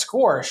can't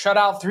score, shut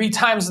out 3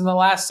 times in the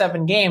last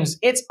 7 games.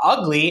 It's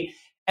ugly.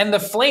 And the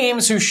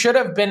Flames, who should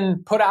have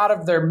been put out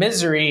of their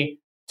misery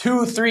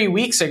 2-3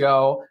 weeks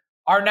ago,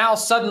 are now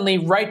suddenly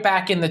right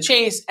back in the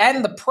chase.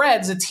 And the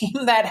Preds, a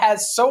team that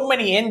has so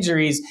many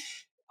injuries,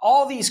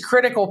 all these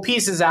critical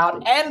pieces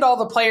out, and all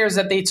the players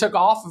that they took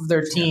off of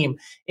their team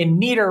in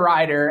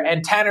Niederreiter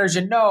and Tanner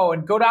Jeannot,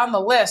 and go down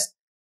the list.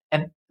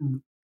 And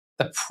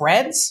the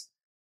Preds,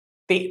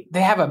 they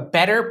have a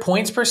better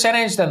points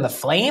percentage than the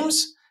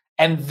Flames,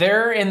 and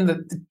they're in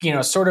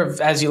the, sort of,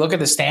 as you look at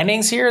the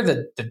standings here,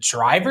 the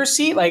driver's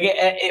seat. Like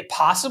it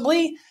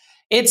possibly,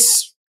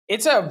 it's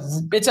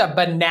a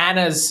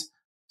bananas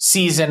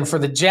season for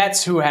the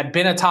Jets, who had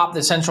been atop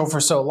the Central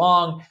for so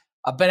long,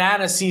 a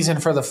banana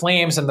season for the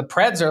Flames, and the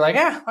Preds are like,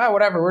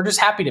 whatever, we're just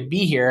happy to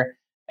be here.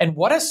 And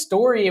what a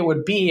story it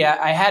would be.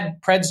 I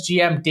had Preds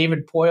GM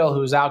David Poyle,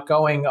 who's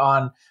outgoing,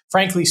 on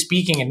Frankly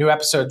Speaking. A new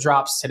episode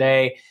drops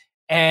today.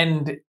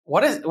 And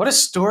what a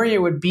story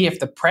it would be if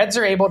the Preds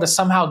are able to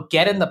somehow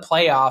get in the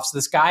playoffs,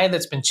 this guy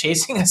that's been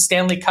chasing a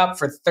Stanley Cup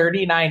for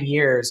 39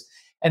 years,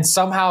 and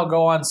somehow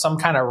go on some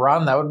kind of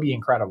run. That would be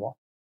incredible.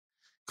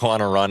 Go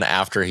on a run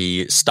after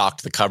he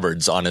stocked the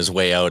cupboards on his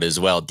way out as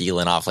well,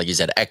 dealing off, like you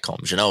said,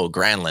 Ekholm, Jeannot,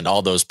 Granlund,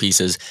 all those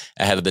pieces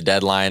ahead of the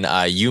deadline.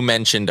 You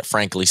mentioned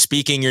Frankly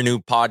Speaking, your new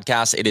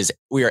podcast.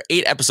 We are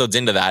 8 episodes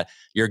into that.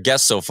 Your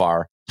guests so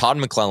far: Todd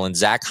McClellan,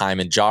 Zach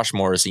Hyman, Josh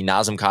Morrissey,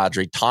 Nazem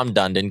Kadri, Tom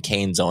Dundon,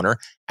 Canes owner,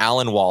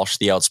 Alan Walsh,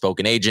 the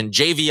outspoken agent,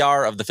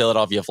 JVR of the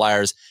Philadelphia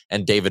Flyers,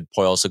 and David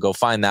Poyle. So go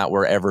find that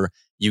wherever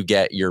you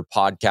get your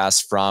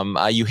podcasts from.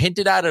 You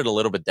hinted at it a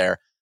little bit there,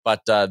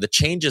 but the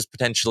changes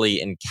potentially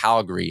in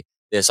Calgary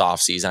this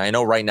offseason. I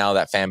know right now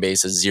that fan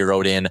base is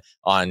zeroed in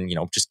on,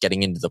 just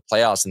getting into the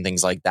playoffs and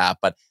things like that,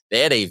 but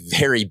they had a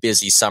very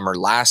busy summer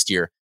last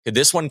year. Could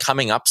this one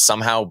coming up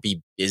somehow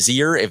be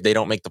busier if they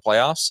don't make the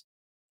playoffs?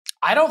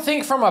 I don't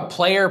think from a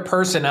player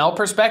personnel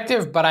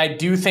perspective, but I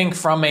do think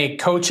from a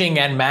coaching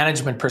and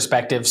management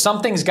perspective,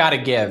 something's got to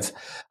give.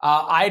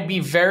 I'd be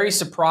very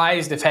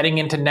surprised if heading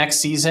into next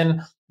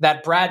season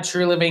that Brad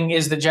Treliving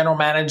is the general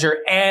manager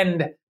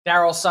and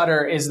Daryl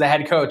Sutter is the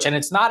head coach. And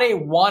it's not a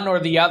one or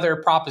the other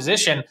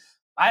proposition.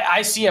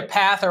 I see a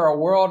path or a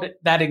world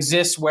that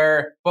exists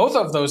where both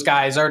of those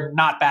guys are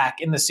not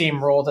back in the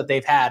same role that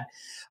they've had.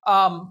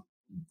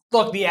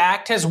 Look, the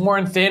act has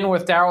worn thin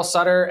with Daryl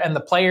Sutter and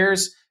the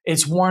players.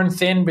 It's worn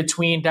thin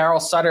between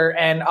Daryl Sutter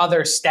and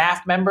other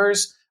staff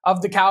members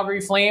of the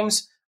Calgary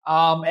Flames.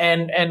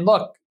 And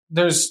look,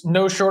 there's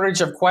no shortage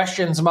of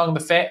questions among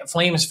the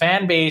Flames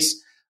fan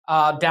base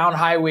down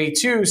Highway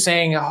 2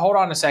 saying, hold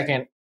on a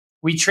second.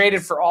 We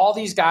traded for all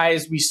these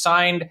guys. We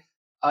signed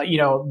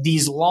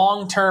these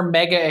long-term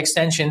mega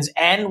extensions,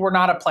 and we're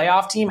not a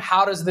playoff team.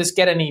 How does this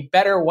get any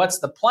better? What's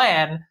the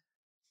plan?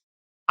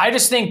 I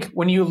just think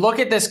when you look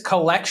at this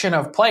collection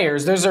of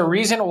players, there's a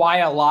reason why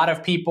a lot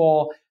of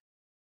people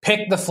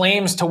pick the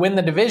Flames to win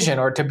the division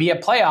or to be a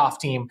playoff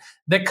team.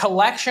 The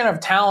collection of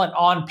talent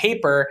on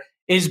paper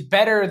is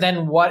better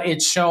than what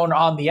it's shown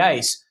on the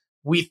ice.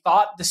 We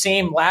thought the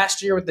same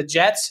last year with the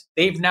Jets.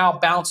 They've now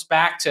bounced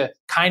back to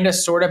kind of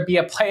sort of be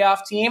a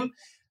playoff team.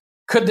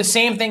 Could the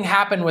same thing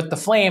happen with the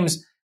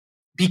Flames?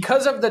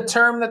 Because of the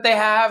term that they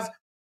have,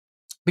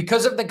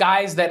 because of the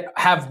guys that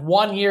have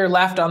 1 year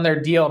left on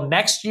their deal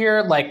next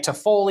year, like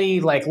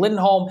Toffoli, like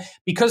Lindholm,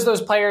 because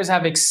those players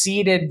have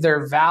exceeded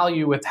their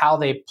value with how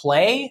they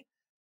play,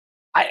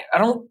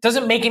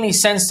 doesn't make any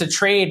sense to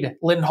trade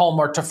Lindholm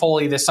or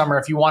Toffoli this summer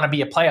if you want to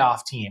be a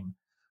playoff team.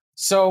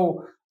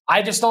 So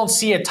I just don't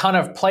see a ton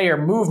of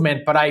player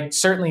movement, but I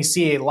certainly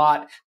see a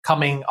lot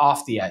coming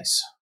off the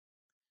ice.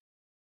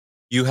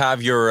 You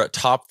have your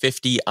top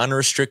 50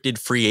 unrestricted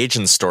free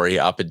agent story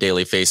up at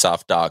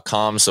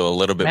dailyfaceoff.com. So a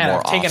little bit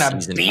more I've taken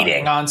a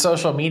beating on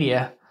social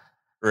media.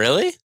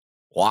 Really?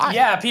 Why?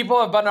 Yeah, people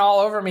have been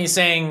all over me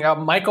saying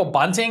Michael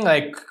Bunting,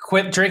 like,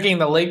 quit drinking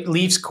the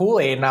Leafs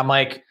Kool-Aid. And I'm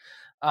like,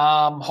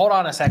 hold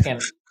on a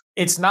second.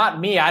 It's not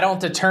me. I don't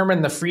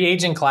determine the free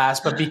agent class,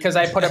 but because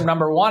I put him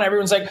number one,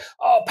 everyone's like,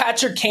 oh,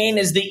 Patrick Kane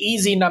is the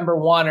easy number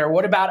one. Or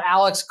what about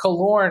Alex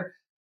Killorn?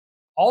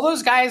 All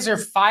those guys are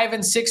 5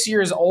 and 6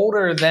 years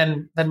older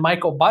than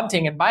Michael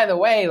Bunting. And by the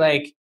way,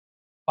 like,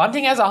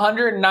 Bunting has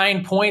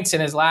 109 points in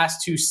his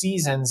last 2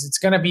 seasons. It's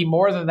going to be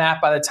more than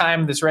that by the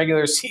time this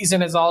regular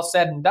season is all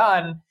said and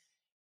done.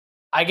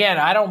 Again,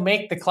 I don't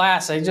make the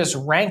class. I just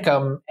rank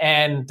them.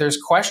 And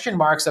there's question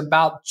marks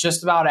about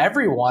just about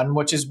everyone,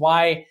 which is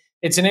why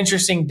it's an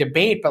interesting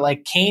debate. But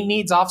like, Kane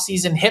needs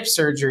offseason hip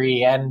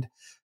surgery and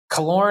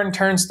Killorn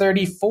turns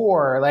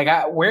 34.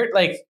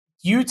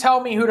 You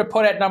tell me who to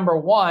put at number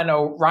one.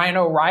 Ryan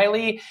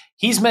O'Reilly,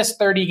 he's missed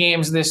 30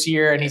 games this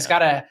year and he's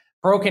got a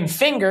broken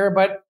finger,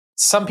 but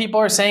some people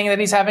are saying that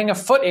he's having a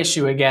foot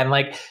issue again.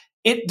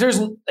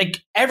 There's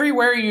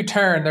everywhere you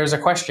turn, there's a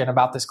question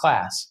about this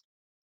class.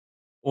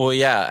 Well,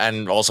 yeah,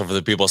 and also for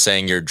the people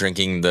saying you're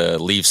drinking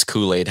the Leafs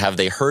Kool-Aid, have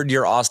they heard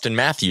your Austin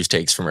Matthews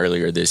takes from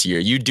earlier this year?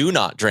 You do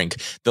not drink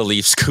the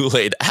Leafs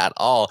Kool-Aid at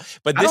all.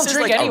 But this I don't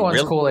drink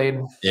anyone's Kool-Aid.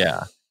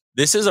 Yeah,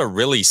 this is a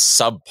really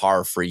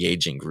subpar free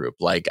agent group.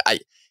 Like,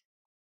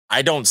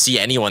 I don't see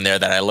anyone there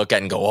that I look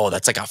at and go, oh,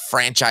 that's like a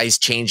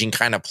franchise-changing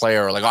kind of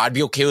player. Or like, oh, I'd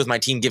be okay with my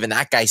team giving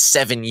that guy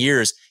 7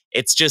 years.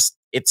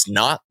 It's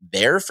not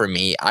there for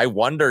me. I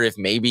wonder if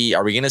maybe,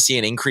 are we going to see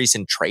an increase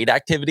in trade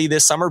activity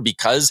this summer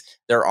because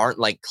there aren't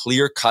like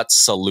clear-cut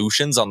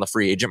solutions on the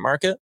free agent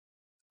market?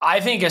 I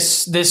think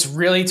this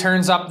really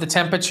turns up the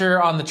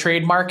temperature on the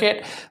trade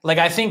market. Like,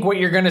 I think what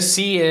you're going to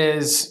see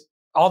is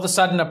all of a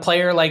sudden a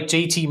player like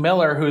JT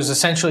Miller, who's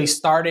essentially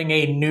starting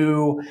a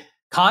new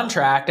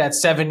contract at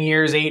 7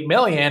 years, $8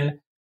 million,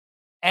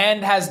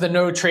 and has the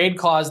no trade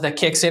clause that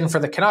kicks in for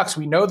the Canucks.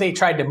 We know they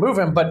tried to move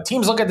him, but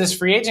teams look at this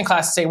free agent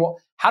class and say, well,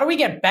 how do we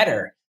get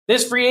better?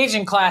 This free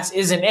agent class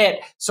isn't it.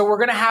 So we're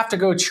going to have to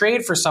go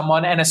trade for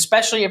someone. And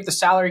especially if the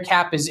salary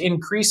cap is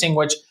increasing,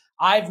 which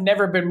I've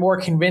never been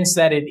more convinced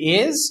that it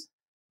is,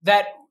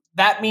 that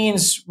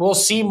means we'll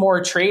see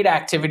more trade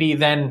activity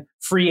than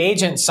free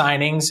agent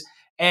signings.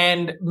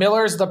 And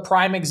Miller's the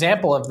prime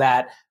example of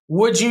that.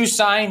 Would you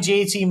sign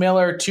JT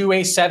Miller to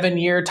a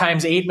 7-year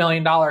times $8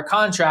 million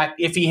contract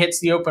if he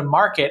hits the open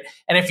market?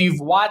 And if you've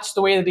watched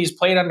the way that he's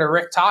played under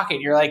Rick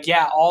Tocchet, you're like,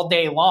 yeah, all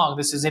day long,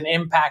 this is an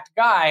impact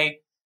guy.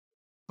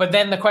 But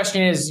then the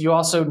question is, you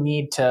also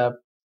need to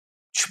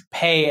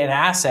pay an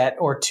asset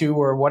or two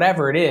or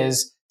whatever it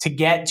is to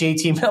get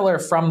JT Miller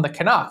from the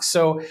Canucks.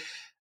 So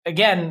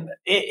again,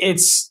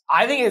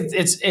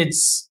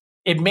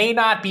 it may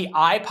not be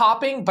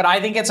eye-popping, but I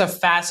think it's a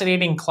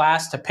fascinating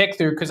class to pick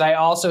through because I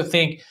also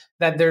think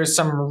that there's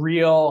some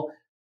real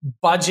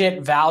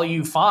budget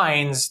value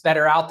finds that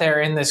are out there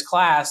in this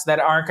class that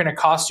aren't going to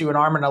cost you an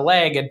arm and a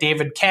leg. A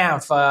David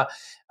Kampf,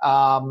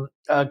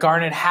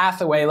 Garnet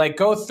Hathaway, like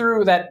go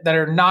through that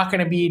are not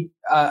going to be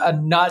a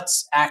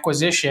nuts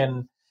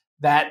acquisition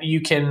that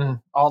you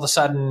can all of a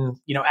sudden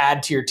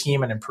add to your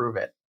team and improve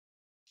it.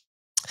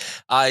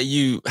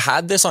 You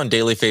had this on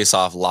Daily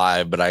Face-Off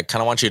Live, but I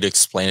kind of want you to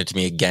explain it to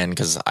me again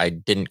because I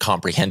didn't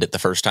comprehend it the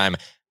first time.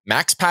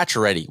 Max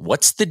Pacioretty,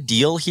 what's the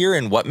deal here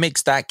and what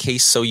makes that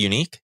case so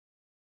unique?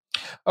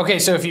 Okay,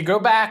 so if you go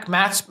back,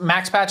 Max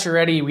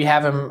Pacioretty, we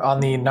have him on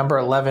the number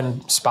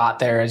 11 spot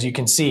there, as you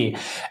can see.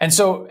 And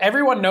so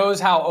everyone knows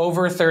how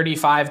over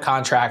 35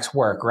 contracts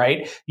work,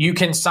 right? You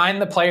can sign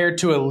the player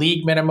to a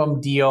league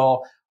minimum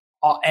deal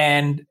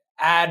and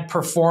add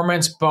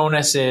performance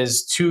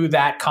bonuses to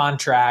that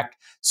contract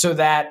so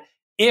that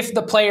if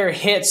the player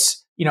hits,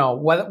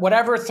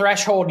 whatever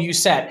threshold you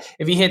set,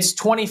 if he hits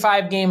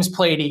 25 games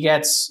played, he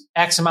gets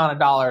X amount of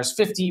dollars,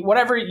 50,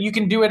 whatever. You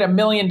can do it a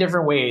million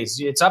different ways.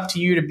 It's up to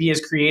you to be as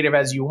creative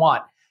as you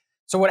want.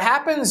 So what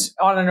happens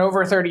on an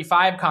over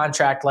 35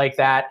 contract like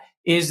that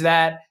is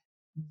that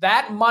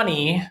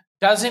money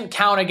doesn't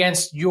count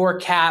against your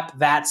cap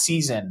that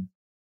season.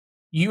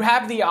 You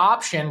have the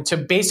option to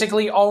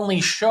basically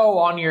only show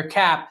on your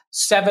cap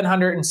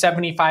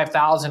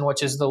 $775,000,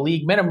 which is the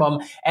league minimum.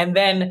 And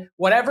then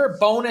whatever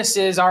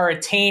bonuses are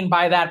attained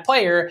by that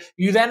player,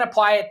 you then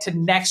apply it to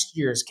next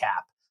year's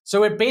cap.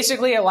 So it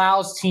basically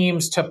allows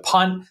teams to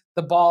punt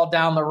the ball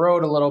down the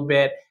road a little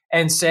bit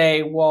and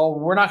say, well,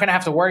 we're not going to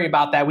have to worry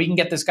about that. We can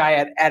get this guy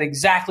at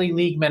exactly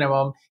league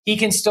minimum. He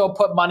can still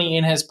put money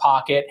in his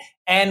pocket,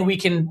 and we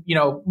can,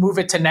 move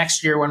it to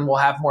next year when we'll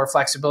have more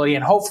flexibility.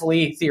 And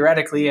hopefully,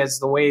 theoretically, as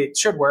the way it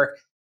should work,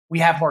 we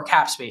have more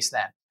cap space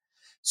then.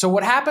 So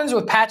what happens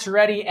with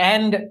Pacioretty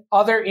and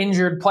other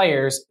injured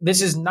players,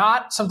 this is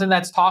not something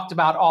that's talked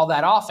about all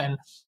that often,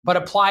 but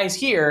applies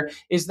here,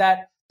 is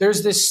that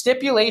there's this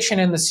stipulation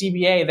in the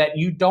CBA that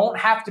you don't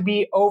have to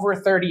be over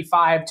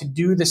 35 to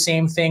do the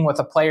same thing with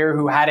a player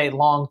who had a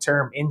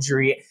long-term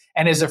injury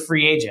and is a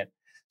free agent.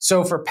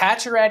 So for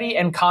Pacioretty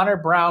and Connor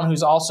Brown,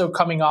 who's also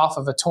coming off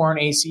of a torn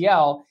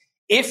ACL,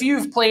 if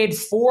you've played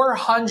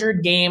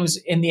 400 games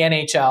in the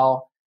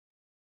NHL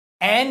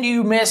and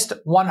you missed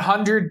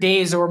 100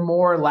 days or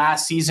more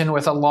last season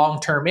with a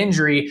long-term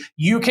injury,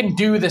 you can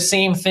do the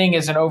same thing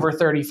as an over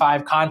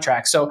 35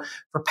 contract. So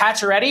for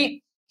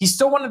Pacioretty, he's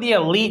still one of the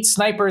elite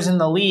snipers in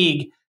the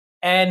league.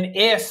 And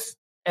it's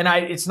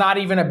not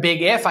even a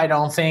big if, I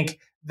don't think,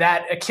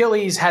 that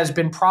Achilles has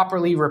been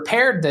properly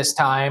repaired this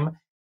time,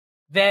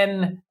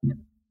 then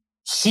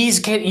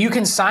you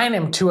can sign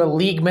him to a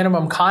league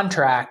minimum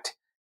contract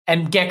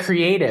and get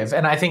creative.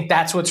 And I think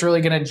that's what's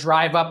really going to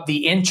drive up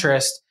the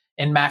interest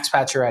in Max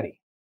Pacioretty.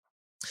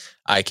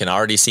 I can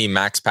already see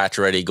Max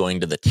Pacioretty going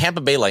to the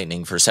Tampa Bay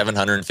Lightning for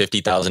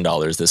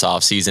 $750,000 this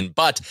offseason.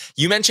 But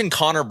you mentioned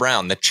Connor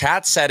Brown. The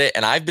chat said it,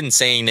 and I've been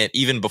saying it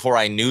even before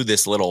I knew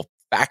this little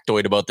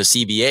factoid about the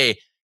CBA.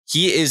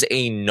 He is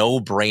a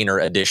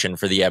no-brainer addition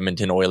for the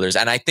Edmonton Oilers.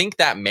 And I think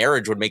that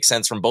marriage would make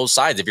sense from both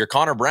sides. If you're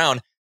Connor Brown,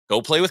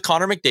 go play with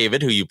Connor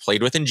McDavid, who you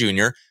played with in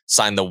junior,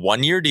 sign the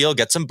 1-year deal,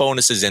 get some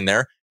bonuses in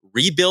there,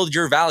 rebuild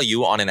your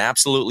value on an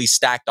absolutely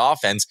stacked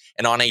offense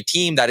and on a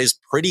team that is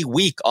pretty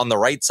weak on the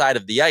right side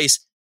of the ice.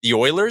 The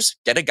Oilers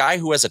get a guy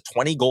who has a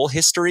 20-goal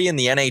history in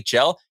the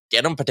NHL,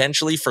 get him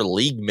potentially for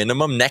league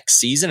minimum next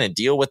season and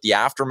deal with the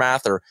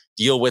aftermath or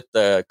deal with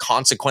the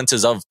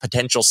consequences of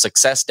potential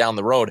success down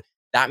the road.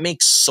 That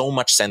makes so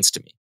much sense to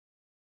me.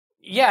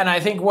 Yeah, and I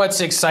think what's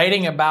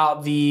exciting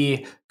about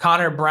the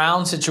Connor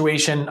Brown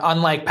situation,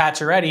 unlike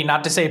Pacioretty,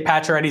 not to say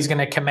Pacioretty's going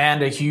to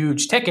command a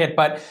huge ticket,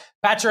 but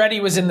Pacioretty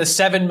was in the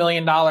 $7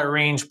 million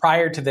range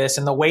prior to this,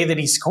 and the way that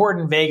he scored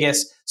in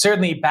Vegas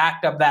certainly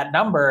backed up that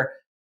number.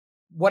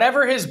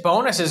 Whatever his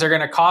bonuses are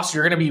going to cost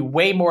you are going to be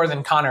way more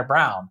than Connor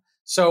Brown.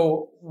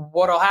 So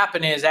what'll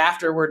happen is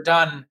after we're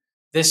done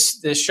this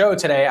show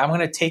today, I'm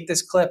going to take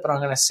this clip and I'm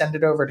going to send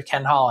it over to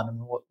Ken Holland, and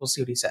we'll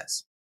see what he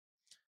says.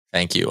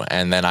 Thank you.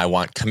 And then I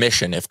want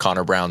commission if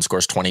Connor Brown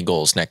scores 20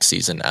 goals next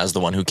season as the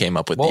one who came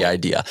up with the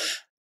idea.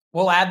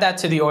 We'll add that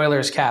to the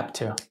Oilers cap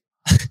too.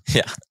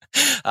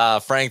 Yeah.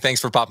 Frank, thanks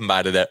for popping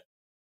by today.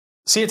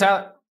 See you,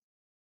 Tyler.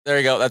 There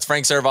you go. That's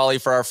Frank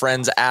Saravalli for our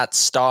friends at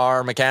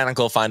Star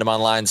Mechanical. Find them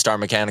online,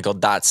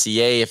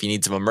 starmechanical.ca. If you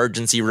need some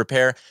emergency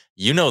repair,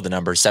 you know the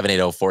number,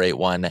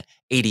 780-481-8873.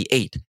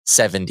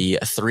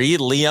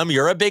 Liam,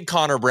 you're a big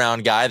Connor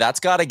Brown guy. That's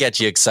got to get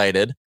you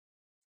excited.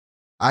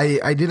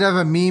 I did have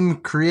a meme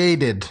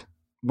created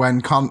when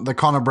the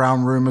Connor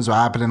Brown rumors were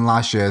happening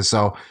last year,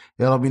 so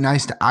it'll be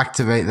nice to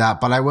activate that.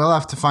 But I will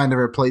have to find a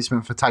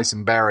replacement for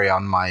Tyson Berry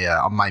on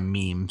my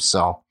meme.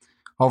 So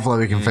hopefully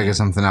we can figure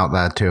something out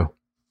there too.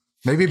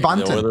 Maybe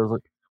Bunting.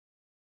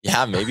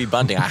 Yeah, maybe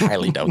Bunting. I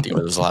highly doubt the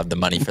Oilers will have the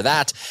money for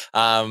that.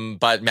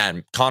 But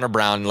man, Connor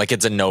Brown,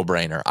 it's a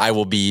no-brainer. I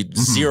will be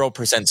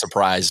 0%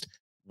 surprised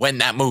when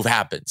that move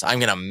happens. I'm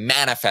going to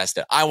manifest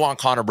it. I want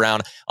Connor Brown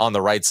on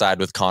the right side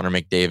with Connor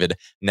McDavid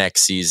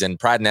next season.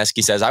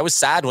 Pradnesky says, I was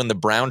sad when the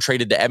Brown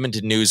traded to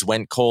Edmonton News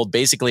went cold,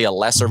 basically a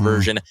lesser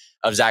version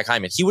of Zach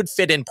Hyman. He would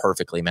fit in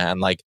perfectly,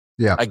 man.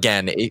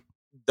 Again,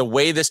 the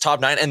way this top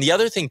nine, and the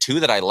other thing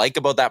too that I like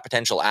about that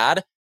potential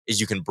ad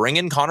is you can bring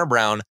in Connor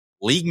Brown,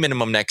 league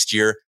minimum next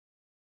year,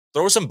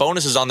 throw some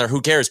bonuses on there.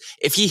 Who cares?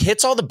 If he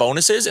hits all the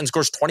bonuses and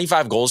scores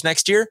 25 goals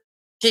next year,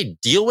 okay,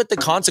 deal with the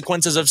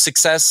consequences of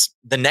success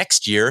the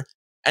next year.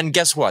 And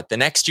guess what? The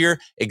next year,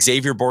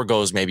 Xavier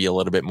Bourgault's maybe a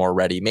little bit more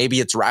ready. Maybe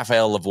it's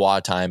Raphael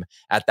Lavoie time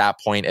at that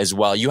point as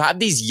well. You have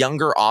these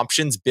younger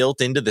options built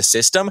into the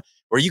system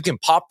where you can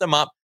pop them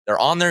up. They're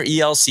on their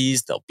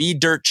ELCs. They'll be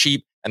dirt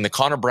cheap. And the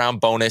Connor Brown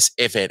bonus,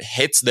 if it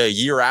hits the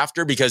year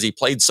after because he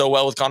played so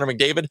well with Connor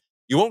McDavid,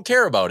 you won't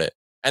care about it.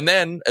 And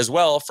then as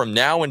well, from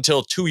now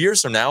until 2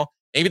 years from now,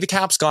 maybe the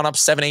cap's gone up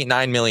 $7, $8,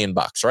 $9 million,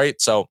 right?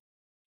 So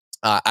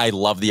I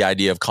love the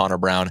idea of Connor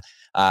Brown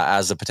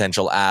as a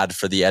potential ad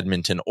for the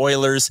Edmonton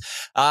Oilers.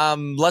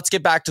 Let's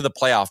get back to the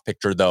playoff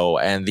picture, though,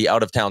 and the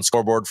out-of-town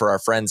scoreboard for our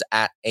friends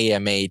at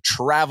AMA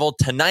Travel.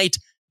 Tonight,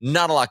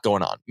 not a lot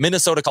going on.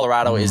 Minnesota,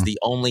 Colorado is the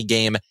only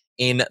game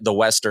in the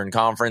Western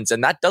Conference,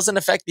 and that doesn't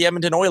affect the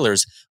Edmonton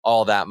Oilers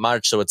all that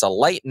much. So it's a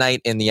light night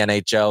in the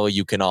NHL.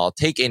 You can all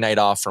take a night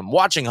off from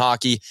watching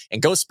hockey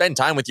and go spend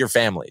time with your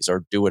families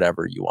or do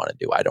whatever you want to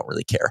do. I don't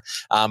really care.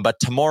 But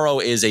tomorrow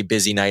is a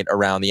busy night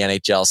around the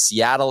NHL.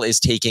 Seattle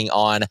is taking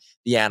on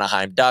the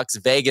Anaheim Ducks.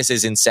 Vegas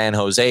is in San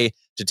Jose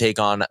to take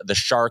on the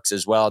Sharks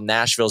as well.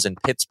 Nashville's in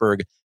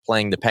Pittsburgh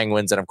playing the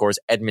Penguins. And of course,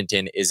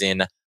 Edmonton is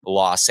in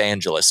Los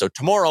Angeles. So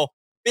tomorrow,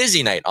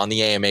 busy night on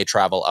the AMA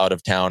Travel Out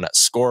of Town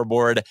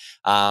scoreboard.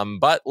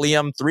 But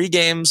Liam, 3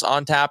 games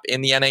on tap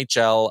in the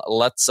NHL.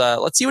 Let's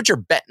see what you're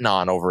betting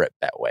on over at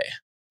Betway.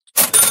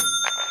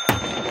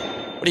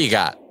 What do you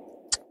got?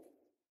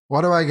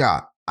 What do I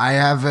got? I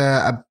have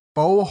a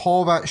Bo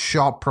Horvat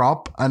shot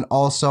prop and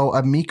also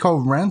a Mikko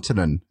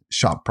Rantanen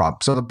shot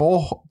prop. So the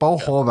Bo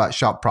Horvat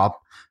shot prop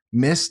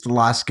missed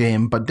last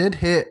game, but did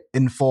hit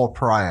in 4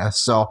 prior.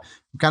 So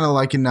I'm kind of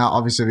liking that.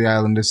 Obviously, the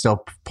Islanders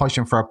still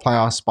pushing for a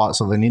playoff spot,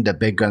 so they need the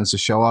big guns to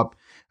show up.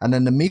 And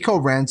then the Mikko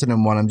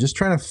Rantanen one, I'm just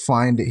trying to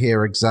find it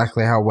here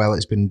exactly how well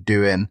it's been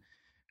doing.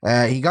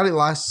 He got it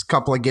last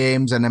couple of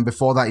games, and then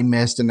before that he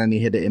missed, and then he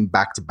hit it in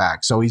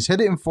back-to-back. So he's hit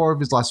it in 4 of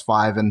his last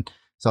 5, and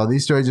So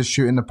these two are just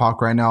shooting the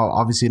puck right now.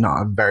 Obviously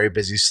not a very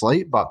busy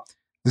slate, but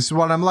this is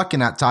what I'm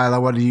looking at, Tyler.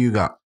 What do you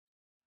got?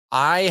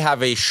 I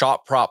have a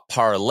shot prop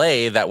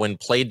parlay that when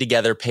played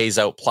together pays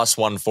out plus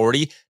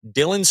 140.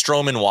 Dylan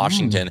Strome in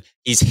Washington.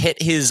 He's hit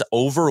his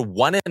over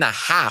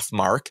 1.5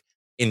 mark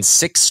in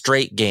 6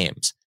 straight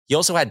games. He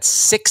also had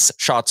 6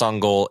 shots on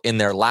goal in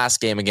their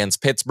last game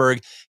against Pittsburgh.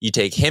 You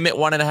take him at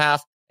 1.5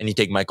 and you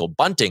take Michael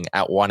Bunting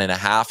at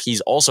 1.5.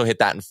 He's also hit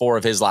that in 4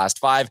 of his last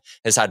 5,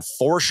 has had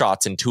 4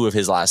 shots in 2 of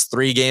his last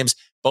 3 games.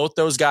 Both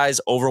those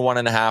guys over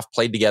 1.5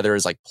 played together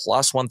is like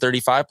plus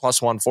 135,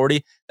 plus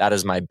 140. That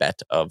is my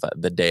bet of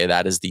the day.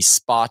 That is the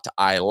spot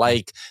I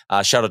like.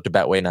 Shout out to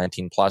Betway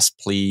 19 Plus.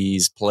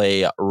 Please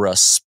play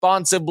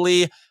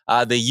responsibly.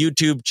 The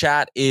YouTube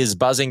chat is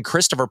buzzing.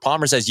 Christopher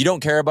Palmer says, you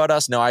don't care about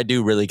us? No, I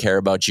do really care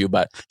about you,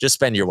 but just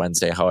spend your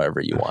Wednesday however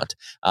you want.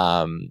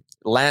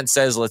 Lance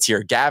says, let's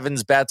hear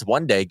Gavin's bets.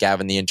 One day,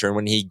 Gavin, the intern,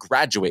 when he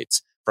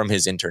graduates from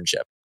his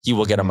internship, he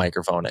will get a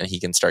microphone and he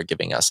can start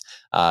giving us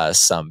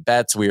some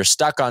bets. We are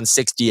stuck on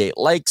 68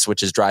 likes,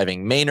 which is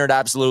driving Maynard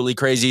absolutely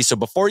crazy. So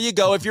before you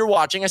go, if you're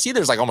watching, I see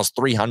there's like almost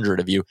 300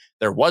 of you.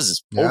 There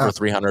was over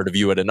 300 of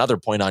you at another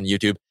point on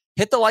YouTube.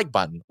 Hit the like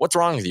button. What's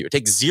wrong with you? It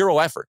takes 0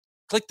 effort.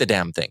 Click the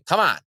damn thing.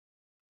 Come on.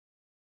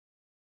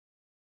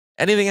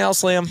 Anything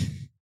else, Liam?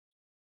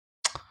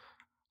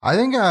 I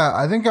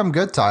think I'm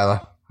good, Tyler.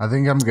 I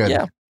think I'm good.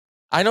 Yeah.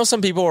 I know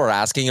some people were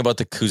asking about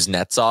the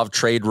Kuznetsov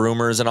trade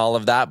rumors and all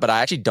of that, but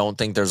I actually don't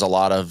think there's a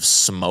lot of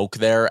smoke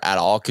there at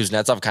all.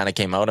 Kuznetsov kind of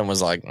came out and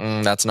was like,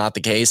 that's not the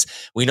case.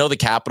 We know the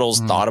Capitals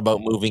thought about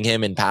moving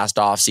him in past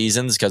off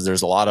seasons because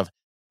there's a lot of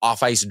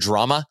off-ice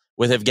drama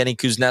with Evgeny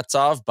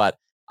Kuznetsov, but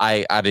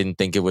I didn't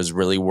think it was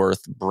really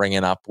worth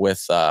bringing up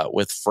with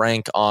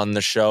Frank on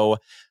the show.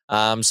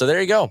 So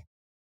there you go.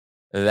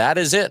 That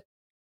is it.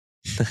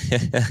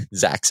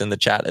 Zach's in the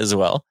chat as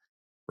well.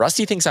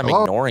 Rusty thinks I'm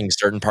ignoring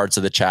certain parts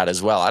of the chat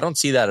as well. I don't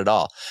see that at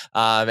all.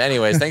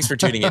 Anyways, thanks for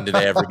tuning in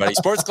today, everybody.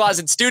 Sports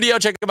Closet Studio.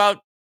 Check them out.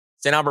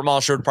 St. Albert Mall,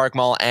 Sherwood Park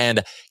Mall,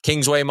 and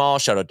Kingsway Mall.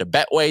 Shout out to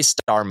Betway,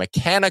 Star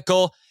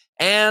Mechanical,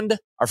 and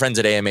our friends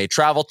at AMA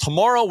Travel.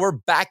 Tomorrow, we're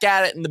back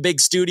at it in the big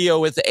studio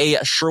with a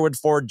Sherwood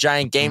Ford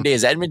Giant game day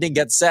as Edmonton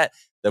gets set.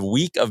 The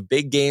week of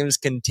big games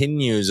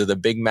continues with a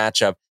big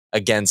matchup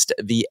against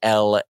the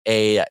LA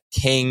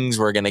Kings.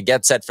 We're going to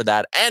get set for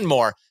that and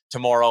more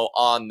tomorrow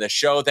on the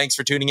show. Thanks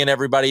for tuning in,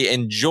 everybody.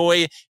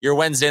 Enjoy your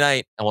Wednesday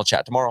night, and we'll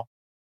chat tomorrow.